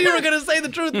 I knew you were going to say the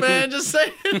truth, man. Just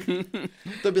say it.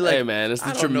 They'll be like, hey, man, it's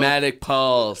the dramatic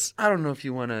pause. I don't know if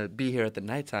you want to be here at the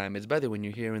nighttime. It's better when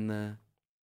you're here in the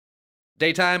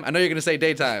daytime. I know you're going to say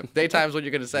daytime. Daytime's what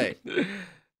you're going to say.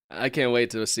 I can't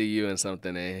wait to see you in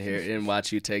something and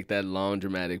watch you take that long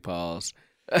dramatic pause.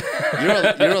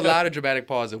 You're allowed a dramatic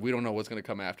pause if we don't know what's gonna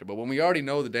come after. But when we already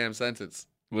know the damn sentence.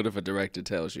 What if a director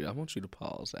tells you, I want you to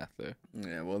pause after?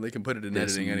 Yeah, well, they can put it in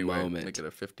This editing anyway. moment. Make it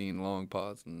a 15 long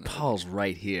pause. And Pause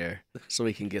right here so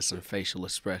we can get some facial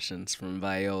expressions from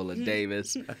Viola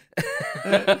Davis.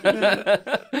 And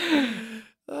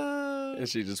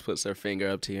she just puts her finger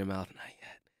up to your mouth. Not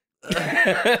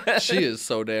yet. She is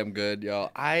so damn good,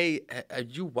 y'all.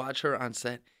 You watch her on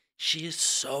set, she is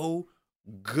so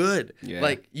good. Yeah.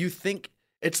 Like, you think,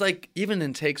 it's like, even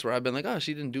in takes where I've been like, oh,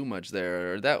 she didn't do much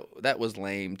there, or that was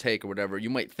lame take or whatever, you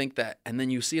might think that, and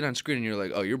then you see it on screen and you're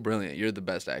like, oh, you're brilliant. You're the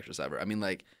best actress ever. I mean,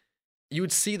 like, you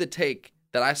would see the take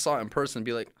that I saw in person and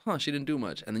be like, huh, she didn't do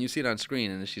much. And then you see it on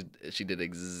screen and she did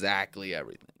exactly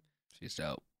everything. She's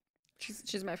dope.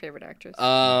 She's my favorite actress.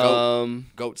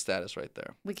 Goat status right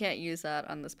there. We can't use that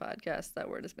on this podcast. That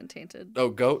word has been tainted. Oh,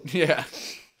 goat? Yeah.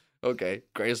 Okay.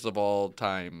 Greatest of all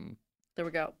time. There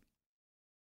we go.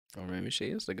 Or maybe she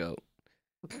is the GOAT.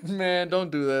 Man,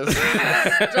 don't do this.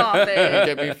 Stop it.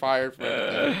 Get me fired for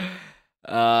anything.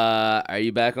 Are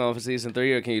you back on for season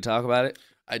 3, or can you talk about it?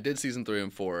 I did season 3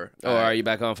 and 4. Or are you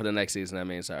back on for the next season? I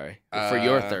mean, sorry. For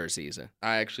your 3rd season.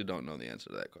 I actually don't know the answer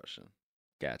to that question.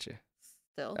 Gotcha.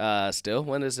 Still. Still?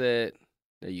 When is it?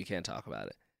 No, you can't talk about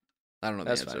it. I don't know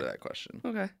That's the answer fine. to that question.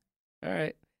 Okay. All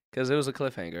right. Because it was a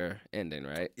cliffhanger ending,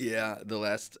 right? Yeah, the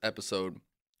last episode.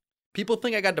 People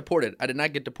think I got deported. I did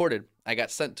not get deported. I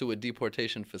got sent to a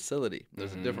deportation facility.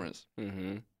 There's a difference.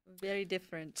 Mm-hmm. Very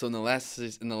different. So in the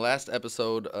last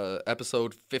episode,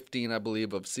 episode 15, I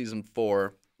believe, of season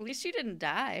 4. At least you didn't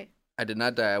die. I did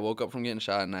not die. I woke up from getting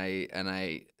shot, and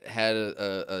I had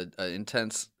a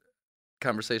intense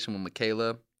conversation with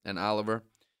Michaela and Oliver,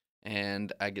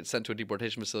 and I get sent to a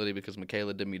deportation facility because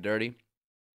Michaela did me dirty,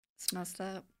 It's messed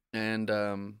up. and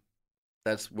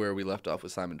that's where we left off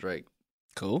with Simon Drake.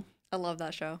 Cool. I love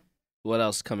that show. What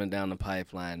else coming down the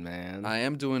pipeline, man? I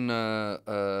am doing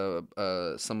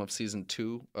some of season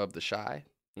 2 of The Chi,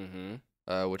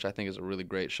 which I think is a really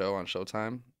great show on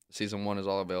Showtime. Season 1 is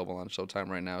all available on Showtime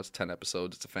right now. It's 10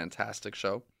 episodes. It's a fantastic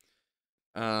show.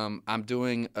 I'm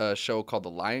doing a show called The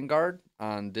Lion Guard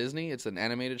on Disney. It's an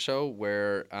animated show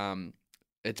where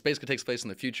it basically takes place in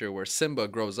the future, where Simba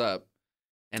grows up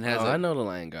and has I know the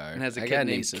Lion Guard. and has a I kid got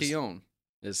named nieces. Keon.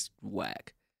 It's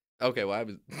whack. Okay, well, I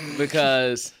was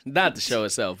Because, not the show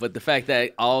itself, but the fact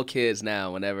that all kids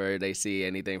now, whenever they see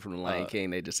anything from the Lion King,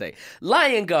 they just say,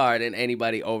 Lion Guard, and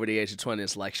anybody over the age of 20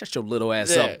 is like, shut your little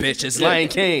ass up, bitch, it's Lion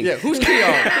King. Yeah, who's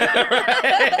Keon?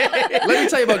 Let me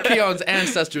tell you about Keon's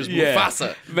ancestors,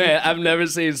 Mufasa. Man, I've never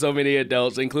seen so many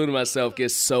adults, including myself,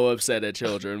 get so upset at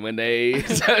children when they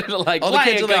like, All the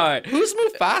kids Lion are Guard. like, who's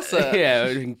Mufasa? Yeah,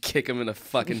 you can kick him in the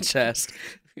fucking chest.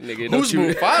 Nigga, Who's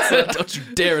Mufasa? Don't you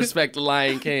dare respect the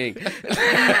Lion King.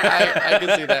 I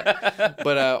can see that.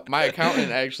 But my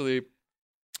accountant actually,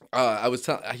 I was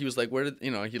telling, he was like, where did,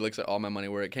 he looks at all my money,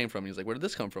 where it came from. He's like, where did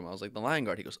this come from? I was like, the Lion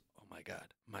Guard. He goes, oh my God,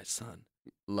 my son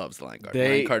loves the Lion Guard.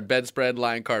 Lion Guard bedspread,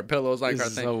 Lion Guard pillows, Lion Guard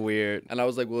This thing. is so weird. And I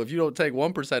was like, well, if you don't take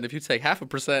 1%, if you take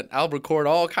 0.5%, I'll record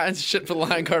all kinds of shit for the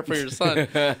Lion Guard for your son.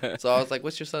 So I was like,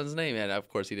 what's your son's name? And of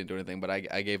course he didn't do anything, but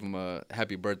I gave him a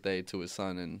happy birthday to his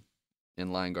son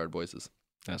in Lion Guard voices.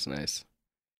 That's nice.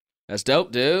 That's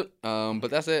dope, dude. But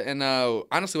that's it. And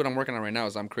honestly, what I'm working on right now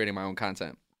is I'm creating my own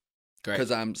content. Great.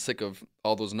 Because I'm sick of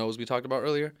all those no's we talked about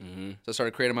earlier. Mm-hmm. So I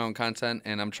started creating my own content,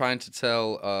 and I'm trying to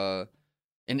tell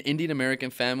an Indian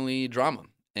American family drama.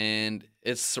 And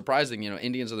it's surprising,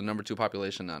 Indians are the number 2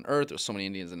 population on Earth. There's so many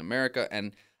Indians in America,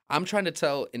 and I'm trying to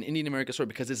tell an Indian American story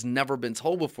because it's never been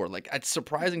told before. Like, it's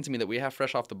surprising to me that we have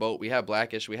Fresh Off the Boat, we have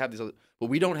Blackish, we have these other, but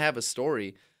we don't have a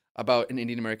story about an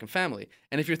Indian American family.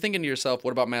 And if you're thinking to yourself,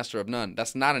 what about Master of None?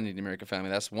 That's not an Indian American family.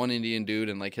 That's one Indian dude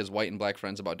and like his white and black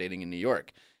friends about dating in New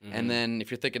York. Mm-hmm. And then if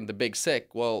you're thinking The Big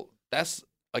Sick, well, that's,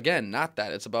 again, not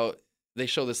that. It's about, they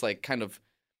show this like kind of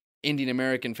Indian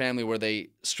American family where they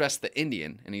stress the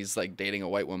Indian and he's like dating a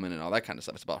white woman and all that kind of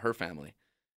stuff. It's about her family.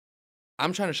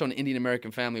 I'm trying to show an Indian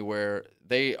American family where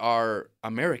they are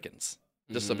Americans,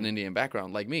 just of an Indian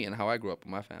background like me and how I grew up with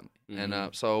my family. Mm-hmm.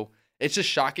 And so it's just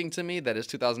shocking to me that it's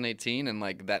 2018 and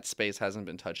like that space hasn't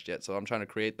been touched yet. So I'm trying to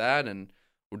create that, and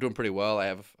we're doing pretty well. I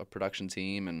have a production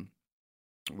team, and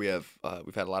we've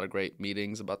had a lot of great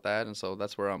meetings about that, and so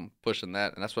that's where I'm pushing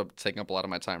that, and that's what's taking up a lot of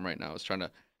my time right now is trying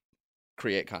to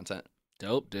create content.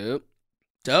 Dope, dude.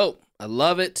 Dope. I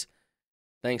love it.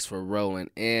 Thanks for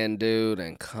rolling in, dude,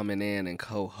 and coming in and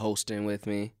co-hosting with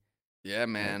me. Yeah,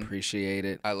 man. I appreciate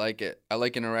it. I like it. I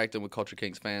like interacting with Culture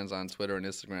Kings fans on Twitter and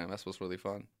Instagram. That's what's really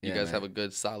fun. You guys have a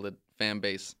good, solid fan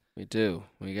base. We do.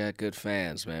 We got good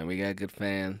fans, man. We got good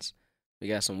fans. We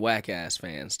got some whack ass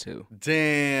fans too.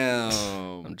 Damn.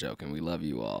 I'm joking. We love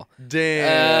you all.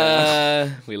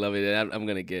 Damn. We love it. I'm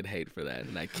gonna get hate for that,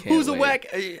 and I can't. Who's a wait. whack?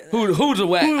 Who's a whack? Who's a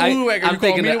whack? Are you I'm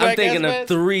thinking. calling me a I'm thinking whack-ass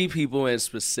of 3 people in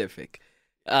specific.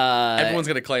 Everyone's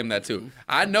gonna claim that too.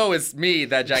 I know it's me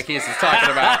that Jacquise is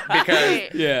talking about because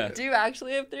Yeah. Do you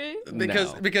actually have 3?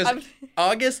 No.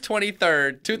 August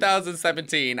 23rd,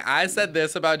 2017, I said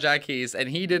this about Jacquise and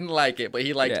he didn't like it, but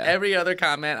he liked Yeah. every other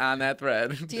comment on that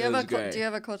thread. Do you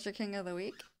have a Culture King of the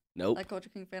Week? Nope. Like Culture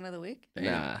King fan of the week?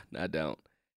 Nah, I don't.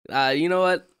 You know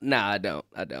what? Nah, I don't.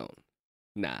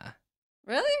 Nah,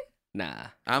 Really? nah.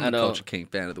 I'm I a don't- Culture King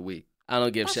fan of the week. I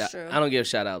don't give That's true. I don't give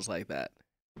shout outs like that.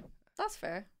 That's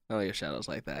fair. I don't give shout outs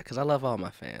like that because I love all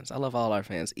my fans. I love all our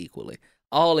fans equally.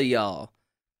 All of y'all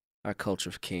are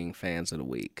Culture King fans of the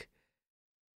week.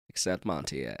 Except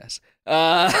Monty ass.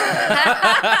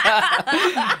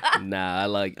 Nah, I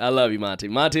love you, Monty.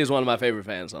 Monty is one of my favorite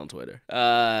fans on Twitter.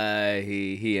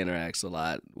 He interacts a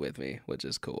lot with me, which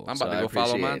is cool. I'm about So to I go follow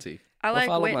appreciate it. Monty. I like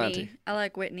follow Whitney. Monty. I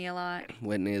like Whitney a lot.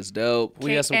 Whitney is dope.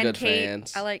 We got some good Kate,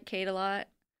 fans. I like Kate a lot.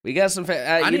 We got some fans.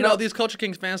 I you need know, all these Culture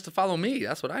Kings fans to follow me.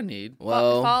 That's what I need.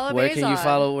 well, follow where can you Bezod.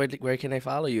 follow? Where can they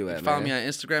follow you at? Follow man? me on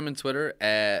Instagram and Twitter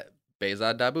at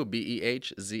Behzad Dabu,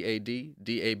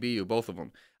 BEHZADDABU, both of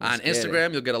them. Let's On get it.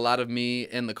 Instagram, you'll get a lot of me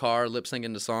in the car lip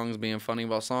syncing to songs, being funny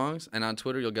about songs. And on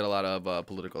Twitter, you'll get a lot of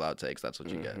political outtakes. That's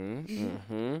what you get.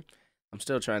 Mm-hmm. I'm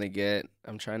still trying to get.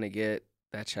 I'm trying to get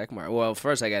that check mark. Well,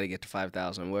 first I got to get to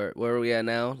 5,000. Where are we at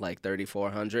now? Like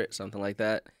 3,400, something like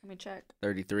that. Let me check.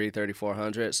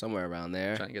 3,400, somewhere around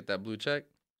there. Trying to get that blue check.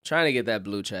 Trying to get that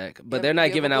blue check, but have- they're you not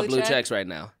have a giving out blue blue check? checks right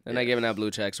now. They're not giving out blue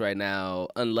checks right now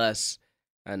unless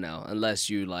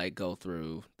you like go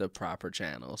through the proper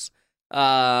channels.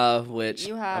 Which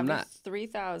You have I'm not.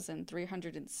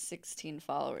 3,316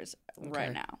 followers right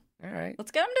Okay. now. All right.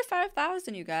 Let's get him to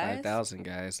 5,000, you guys. 5,000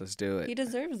 guys. Let's do He it.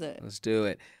 deserves it. Let's do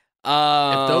it.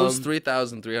 If those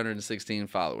 3,316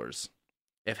 followers,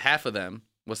 if half of them,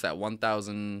 what's that,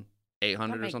 1,800 Don't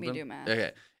or make me something? do math.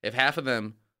 Okay. If half of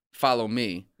them follow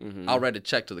me, Mhm. I'll write a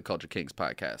check to the Culture Kings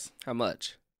podcast. How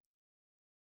much?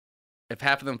 If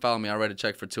half of them follow me, I'll write a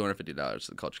check for $250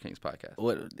 to the Culture Kings podcast.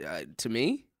 What to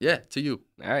me? Yeah, to you.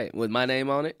 All right, with my name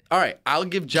on it. All right, I'll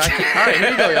give Jackie. All right,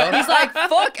 here we go, y'all. He's like,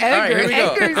 fuck Edgar. All right, here we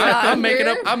go. Edgar's not I'm making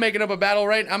here. up. I'm making up a battle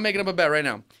right. I'm making up a bet right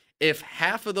now. If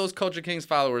half of those Culture Kings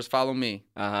followers follow me,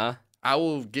 Uh-huh. I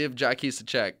will give Jackie a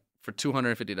check for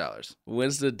 $250.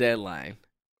 When's the deadline?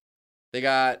 They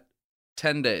got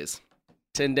 10 days.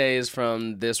 10 days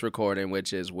from this recording,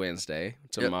 which is Wednesday,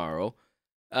 tomorrow.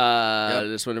 Yep.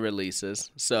 This when it releases.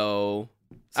 So,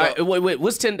 So- all right, wait,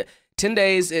 what's 10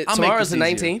 days? I'll Tomorrow's the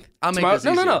make this easier. 19th? I'll make Tomorrow, this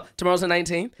no. easier. Tomorrow's the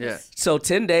 19th? Yeah. So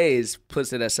 10 days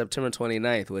puts it at September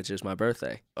 29th, which is my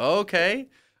birthday.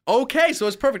 Okay, so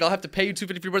it's perfect. I'll have to pay you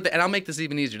 $250 for your birthday, and I'll make this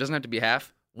even easier. It doesn't have to be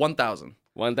half. 1,000.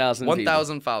 1,000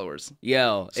 1,000 followers.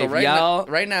 Yo, So if right y'all...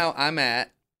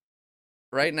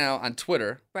 now on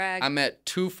Twitter, Brag. I'm at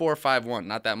 2,451.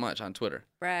 Not that much on Twitter.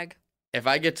 Brag. If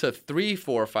I get to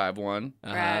 3,451,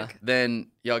 Brag. then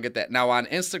y'all get that. Now on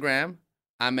Instagram,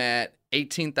 I'm at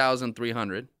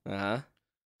 18,300. Uh-huh.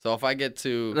 So if I get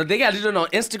to They got to do it on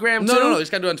Instagram, too? no, you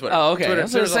just gotta do it on Twitter. Oh, okay. Twitter, I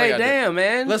was going to Twitter's all I say, gotta do. damn,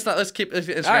 man. Let's keep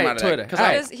Instagram All right, out of Twitter. that. 'cause All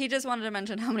I- right. He just wanted to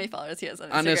mention how many followers he has on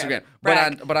Instagram. on Instagram,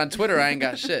 Brag. but on Twitter, I ain't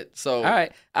got shit. So All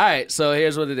right. So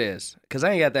here's what it is, because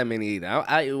I ain't got that many either.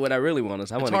 What I really want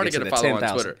is I it's want hard to to get get to a the follow on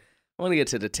 10,000. Twitter. I want to get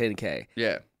to the 10K.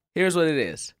 Yeah. Here's what it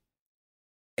is.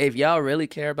 If y'all really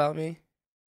care about me,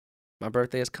 my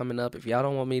birthday is coming up. If y'all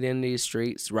don't want me in these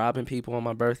streets robbing people on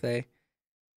my birthday,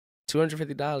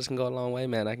 $250 can go a long way,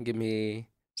 man. I can get me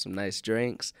some nice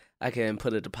drinks. I can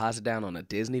put a deposit down on a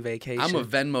Disney vacation. I'm gonna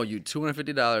Venmo you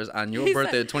 $250 on your He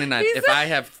birthday, said- the 29th, he if said- I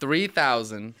have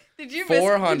Did you miss?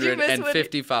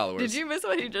 3,450 followers. Did you miss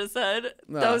what he just said?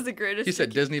 No. That was the greatest. He said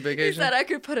thing. Disney He vacation. said I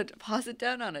could put a deposit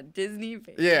down on a Disney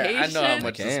vacation. Yeah, I know how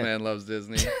much I this can. man loves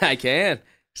Disney. I can.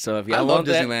 So if y'all I love want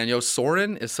that, Disneyland. Yo,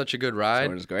 Soarin' is such a good ride,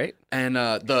 Soarin' is great. and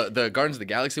the Gardens of the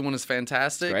Galaxy one is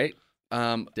fantastic. Great.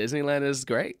 Um, Disneyland is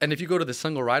great. and if you go to the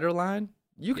single rider line,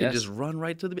 you can Yes. just run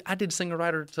right to the. I did single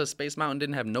rider to Space Mountain,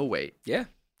 didn't have no wait. Yeah,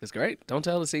 it's great. Don't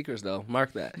tell the secrets though.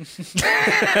 Mark that.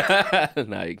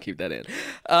 No, you can keep that in.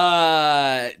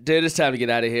 Dude, it's time to get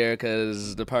out of here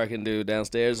because the parking dude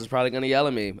downstairs is probably gonna yell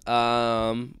at me.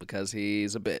 Because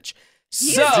he's a bitch.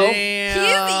 He's So He's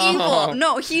evil.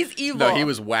 No, he's evil. No, he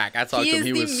was whack. I talked to him.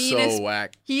 He He is was the meanest- so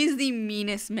whack. He's the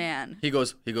meanest man. He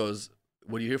goes,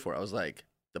 what are you here for? I was like,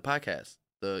 the podcast,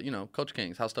 Culture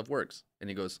Kings, how stuff works. And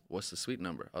he goes, what's the suite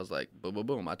number? I was like, boom, boom,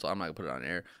 boom. I'm not gonna put it on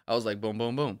air. I was like, boom,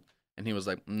 boom, boom. And he was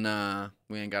like, nah,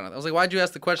 we ain't got nothing. I was like, why'd you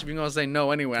ask the question if you're going to say no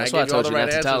anyway? That's I why gave you all the right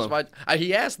not to tell answers. him.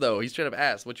 He asked, though. He straight up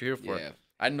asked, what you here for? Yeah.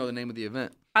 I didn't know the name of the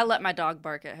event. I let my dog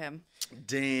bark at him.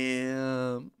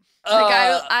 Damn.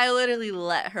 I literally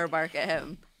let her bark at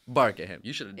him. Bark at him.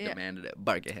 You should have demanded it.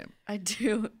 Bark at him. I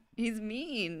do. He's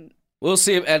mean. We'll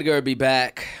see if Edgar will be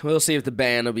back. We'll see if the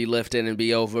ban will be lifted and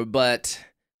be over. But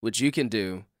what you can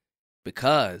do,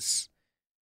 because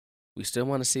we still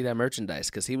want to see that merchandise,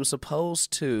 because he was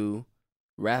supposed to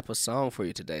rap a song for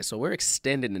you today. So we're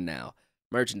extending it now.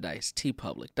 Merchandise,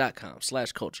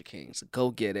 tpublic.com/culturekings. Go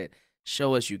get it.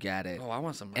 Show us you got it. Oh, I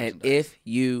want some merchandise. And if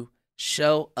you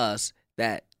show us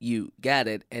that you got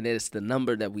it, and it's the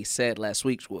number that we said last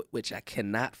week, which I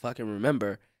cannot fucking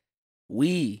remember,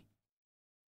 he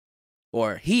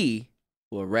will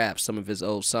rap some of his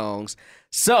old songs.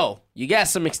 So, you got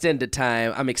some extended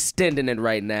time. I'm extending it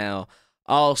right now.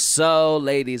 Also,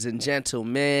 ladies and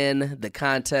gentlemen, the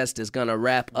contest is going to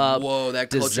wrap up. Whoa, that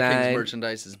Culture Kings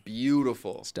merchandise is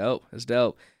beautiful. It's dope. It's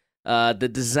dope. The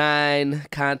design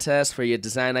contest for your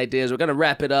design ideas, we're going to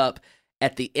wrap it up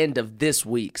at the end of this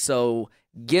week. So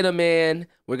get them in.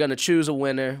 We're going to choose a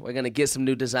winner. We're going to get some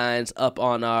new designs up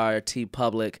on our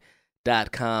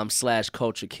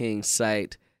tpublic.com/culturekings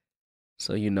site.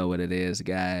 So you know what it is,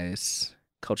 guys.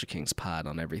 Culture Kings Pod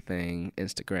on everything.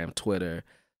 Instagram, Twitter.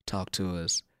 Talk to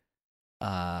us.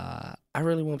 I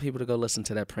really want people to go listen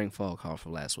to that prank phone call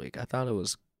from last week. I thought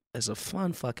it's a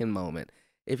fun fucking moment.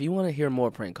 If you want to hear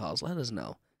more prank calls, let us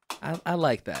know. I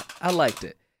like that. I liked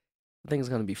it. I think it's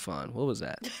going to be fun. What was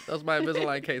that? That was my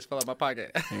Invisalign case fell out my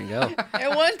pocket. There you go.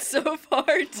 It went so far,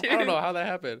 too. I don't know how that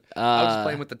happened. I was just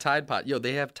playing with the Tide Pod. Yo,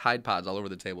 they have Tide Pods all over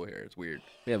the table here. It's weird.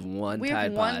 We have one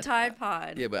Tide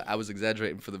Pod. Yeah, but I was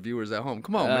exaggerating for the viewers at home.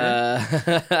 Come on, man.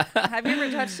 Have you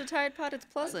ever touched a Tide Pod? It's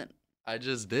pleasant. I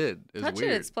just did. It's Touch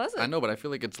weird. it. It's pleasant. I know, but I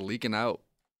feel like it's leaking out.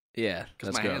 Yeah,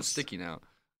 because my hand's sticky now.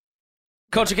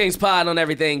 Culture Kings Pod on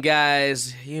everything,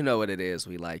 guys. You know what it is.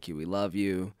 We like you. We love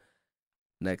you.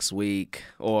 Next week,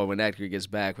 or when Edgar gets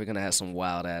back, we're going to have some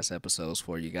wild-ass episodes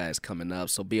for you guys coming up,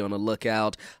 so be on the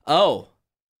lookout. Oh,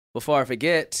 before I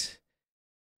forget,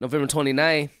 November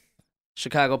 29th,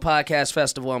 Chicago Podcast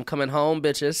Festival. I'm coming home,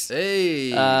 bitches.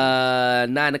 Hey.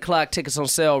 9 o'clock, tickets on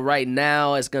sale right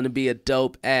now. It's going to be a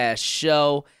dope-ass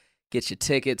show. Get your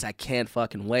tickets. I can't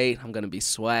fucking wait. I'm going to be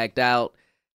swagged out.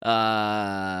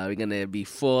 We're going to be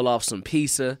full off some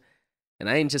pizza. And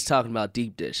I ain't just talking about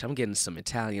deep dish. I'm getting some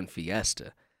Italian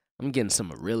fiesta. I'm getting some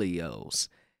Aurelios.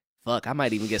 Fuck, I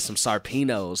might even get some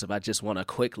Sarpinos if I just want a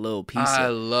quick little pizza. I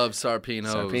love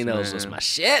Sarpinos. Sarpinos was my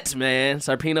shit, man.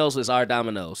 Sarpinos was our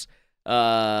Domino's.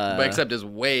 But except it's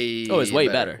way it's way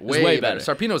better. It's way better.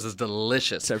 Sarpinos is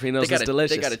delicious. Sarpinos is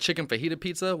delicious. They got a chicken fajita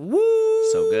pizza.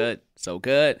 Woo! So good. So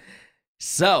good.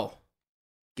 So,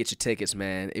 get your tickets,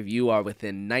 man. If you are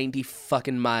within 90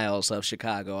 fucking miles of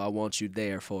Chicago, I want you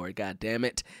there for it. God damn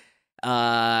it.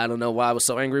 I don't know why I was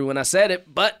so angry when I said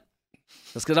it, but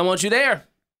that's because I want you there.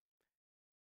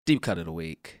 Deep cut of the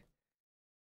week.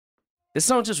 This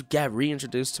song just got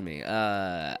reintroduced to me.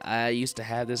 I used to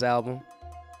have this album,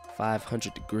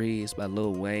 500 Degrees by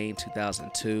Lil Wayne,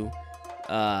 2002.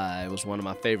 It was one of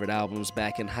my favorite albums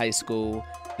back in high school.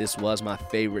 This was my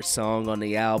favorite song on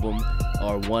the album,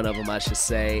 or one of them, I should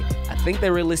say. I think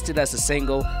they released it as a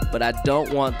single, but I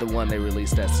don't want the one they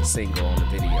released as a single on the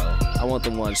video. I want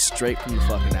the one straight from the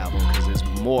fucking album, because it's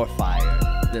more fire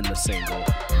than the single.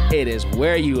 It is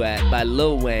Where You At by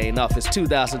Lil Wayne off his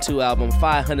 2002 album,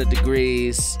 500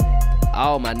 Degrees.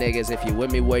 All my niggas, if you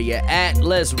with me, where you at?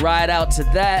 Let's ride out to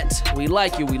that. We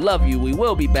like you, we love you, we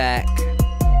will be back.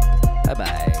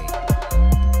 Bye-bye.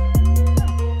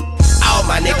 All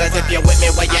my niggas, if you're with me,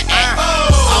 where you at?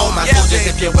 All my soldiers,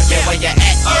 if you're with me, where you at?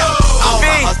 All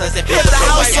my hustlers, if you're with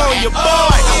me, where you at?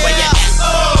 Where you at?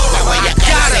 Where you at?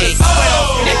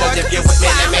 Niggas, if you're with me,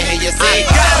 let me hear you say.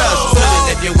 Soldiers,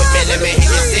 if you're with me, let me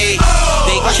hear you say.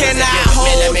 They cannot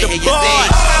hold the boy.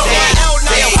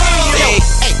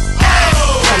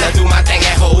 Tryna do my thing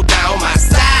and hold down my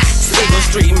side. Single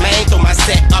street man, throw my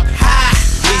set up high.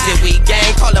 Weezy, we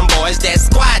gang, call them boys that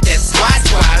squad up.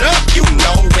 You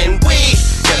know when we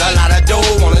get a lot of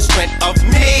dough on the strength of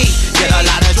me. Get a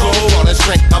lot of dough on the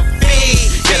strength of me.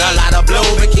 Get a lot of blow,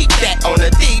 but keep that on the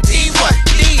DD. What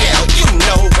DL? You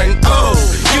know when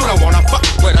you don't wanna fuck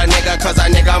with a nigga, cause a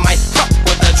nigga might fuck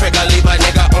with the trigger, leave a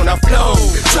nigga on the floor.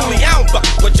 Truly, I don't fuck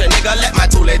with your nigga, let my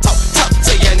toolie talk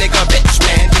to your nigga, bitch,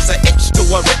 man. It's an itch to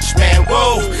a rich man,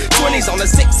 whoa. 20s on the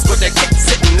 6 with the kick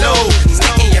sitting low.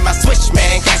 Sticky in my switch,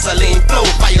 man, gasoline flow.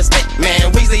 Fire spit,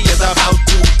 man, Weezy is about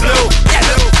to blow. Yeah,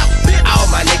 all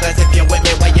my niggas, if you're with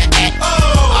me, where you at?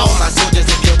 All my soldiers,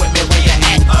 if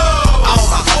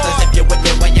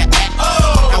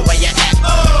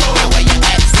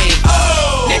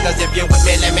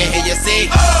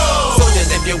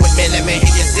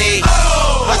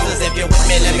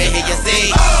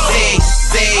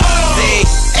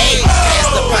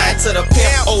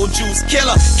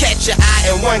killer. Catch your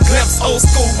eye in one glimpse. Old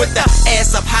school with the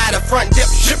ass up high, the front dip,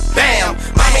 drip, bam.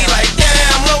 Mommy like,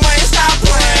 damn, Lil Wayne, stop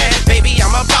playing. Baby,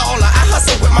 I'm a baller. I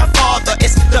hustle with my father.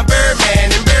 It's the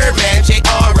Birdman and Birdman.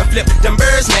 JR flip them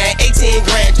birds, man. 18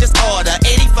 grand, just order.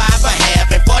 85 a half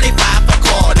and 45 a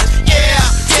quarter. Yeah,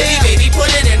 city baby, put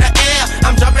it in the air.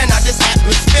 I'm jumping out this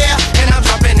atmosphere, and I'm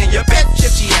jumping in your bitch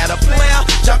if she had a player.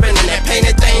 Jumping in that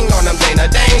painted thing on them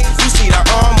Dana Dane. You see the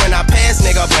arm when I pass,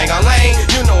 nigga, bang a lane.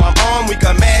 You know I'm on, we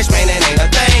can mash, man, it ain't a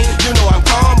thing. You know I'm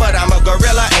calm, but I'm a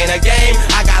gorilla, ain't a game.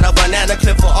 I got a banana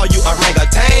clip for all you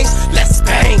orangutans. Let's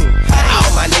bang.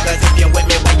 All my niggas, if you with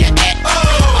me, where you at?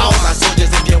 All my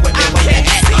soldiers, if you with me, where you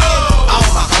at? All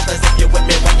my hustlers, if you with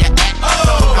me, where you at?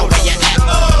 Now where you at?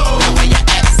 Now where you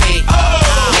at? See,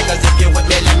 niggas, if you with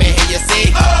me, let me hear you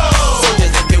see.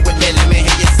 Soldiers, if you with me, let me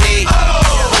hear you see.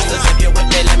 Hustlers, if you with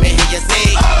me, let me hear you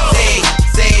see.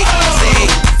 See.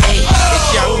 Hey, it's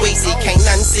Young Weezy, can't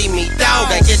none see me,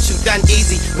 dog. I get you done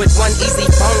easy with one easy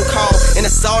phone call. And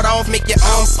a sawed off, make your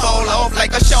arms fall off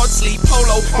like a short sleeve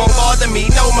polo. Won't bother me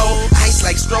no more. Ice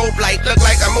like strobe light, look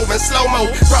like I'm moving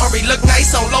slow-mo. Rory look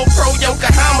nice on low pro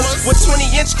Yokohamas with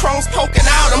 20-inch chromes poking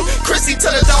out them. Chrissy to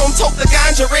the dome, toke the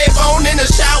ganja, red bone in the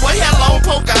shower. Hello,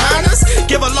 Pocahontas.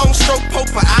 Give a long stroke,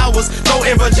 poke for hours. Go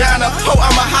in vagina, ho,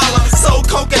 I'm a holler. So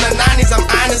coke in the 90s, I'm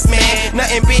honest, man.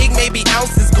 Nothing big, maybe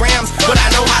ounces, grams. But I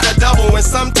know how to double and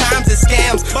sometimes it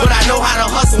scams. But I know how to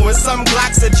hustle and some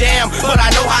Glocks a jam. But I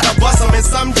know how to bust them and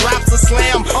some drops a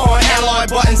slam. On alloy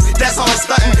buttons, that's all it's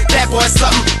stunting. That boy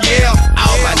something, yeah.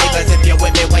 All my niggas, if you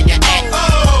with me, where you at?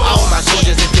 All my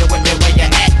soldiers, if you with me, where you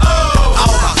at?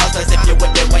 All my hustlers, if you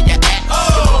with me, where you at?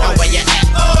 Now where you at?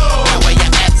 Now where you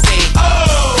at? See,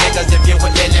 niggas, if you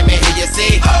with me, let me hear you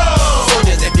see.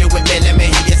 Soldiers, if you with me, let me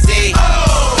hear you see.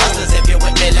 Hustlers, if you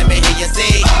with me, let me hear you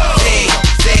see. See.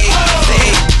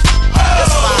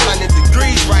 It's 500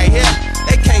 degrees right here.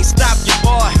 They can't stop you,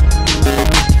 boy.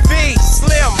 V,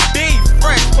 Slim, B,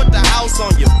 Fresh, put the house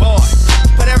on your boy.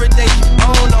 Put everything you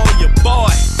own on your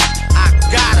boy. I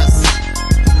got us.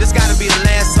 This gotta be the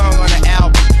last song on the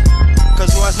album.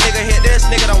 Cause once nigga hit this,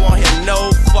 nigga don't want to hear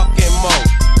no fucking more.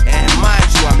 And mind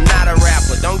you, I'm not a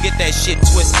rapper. Don't get that shit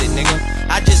twisted, nigga.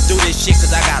 I just do this shit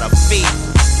cause I gotta feed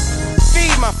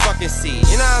my fucking seed.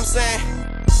 You know what I'm saying?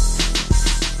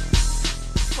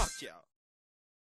 Fuck y'all.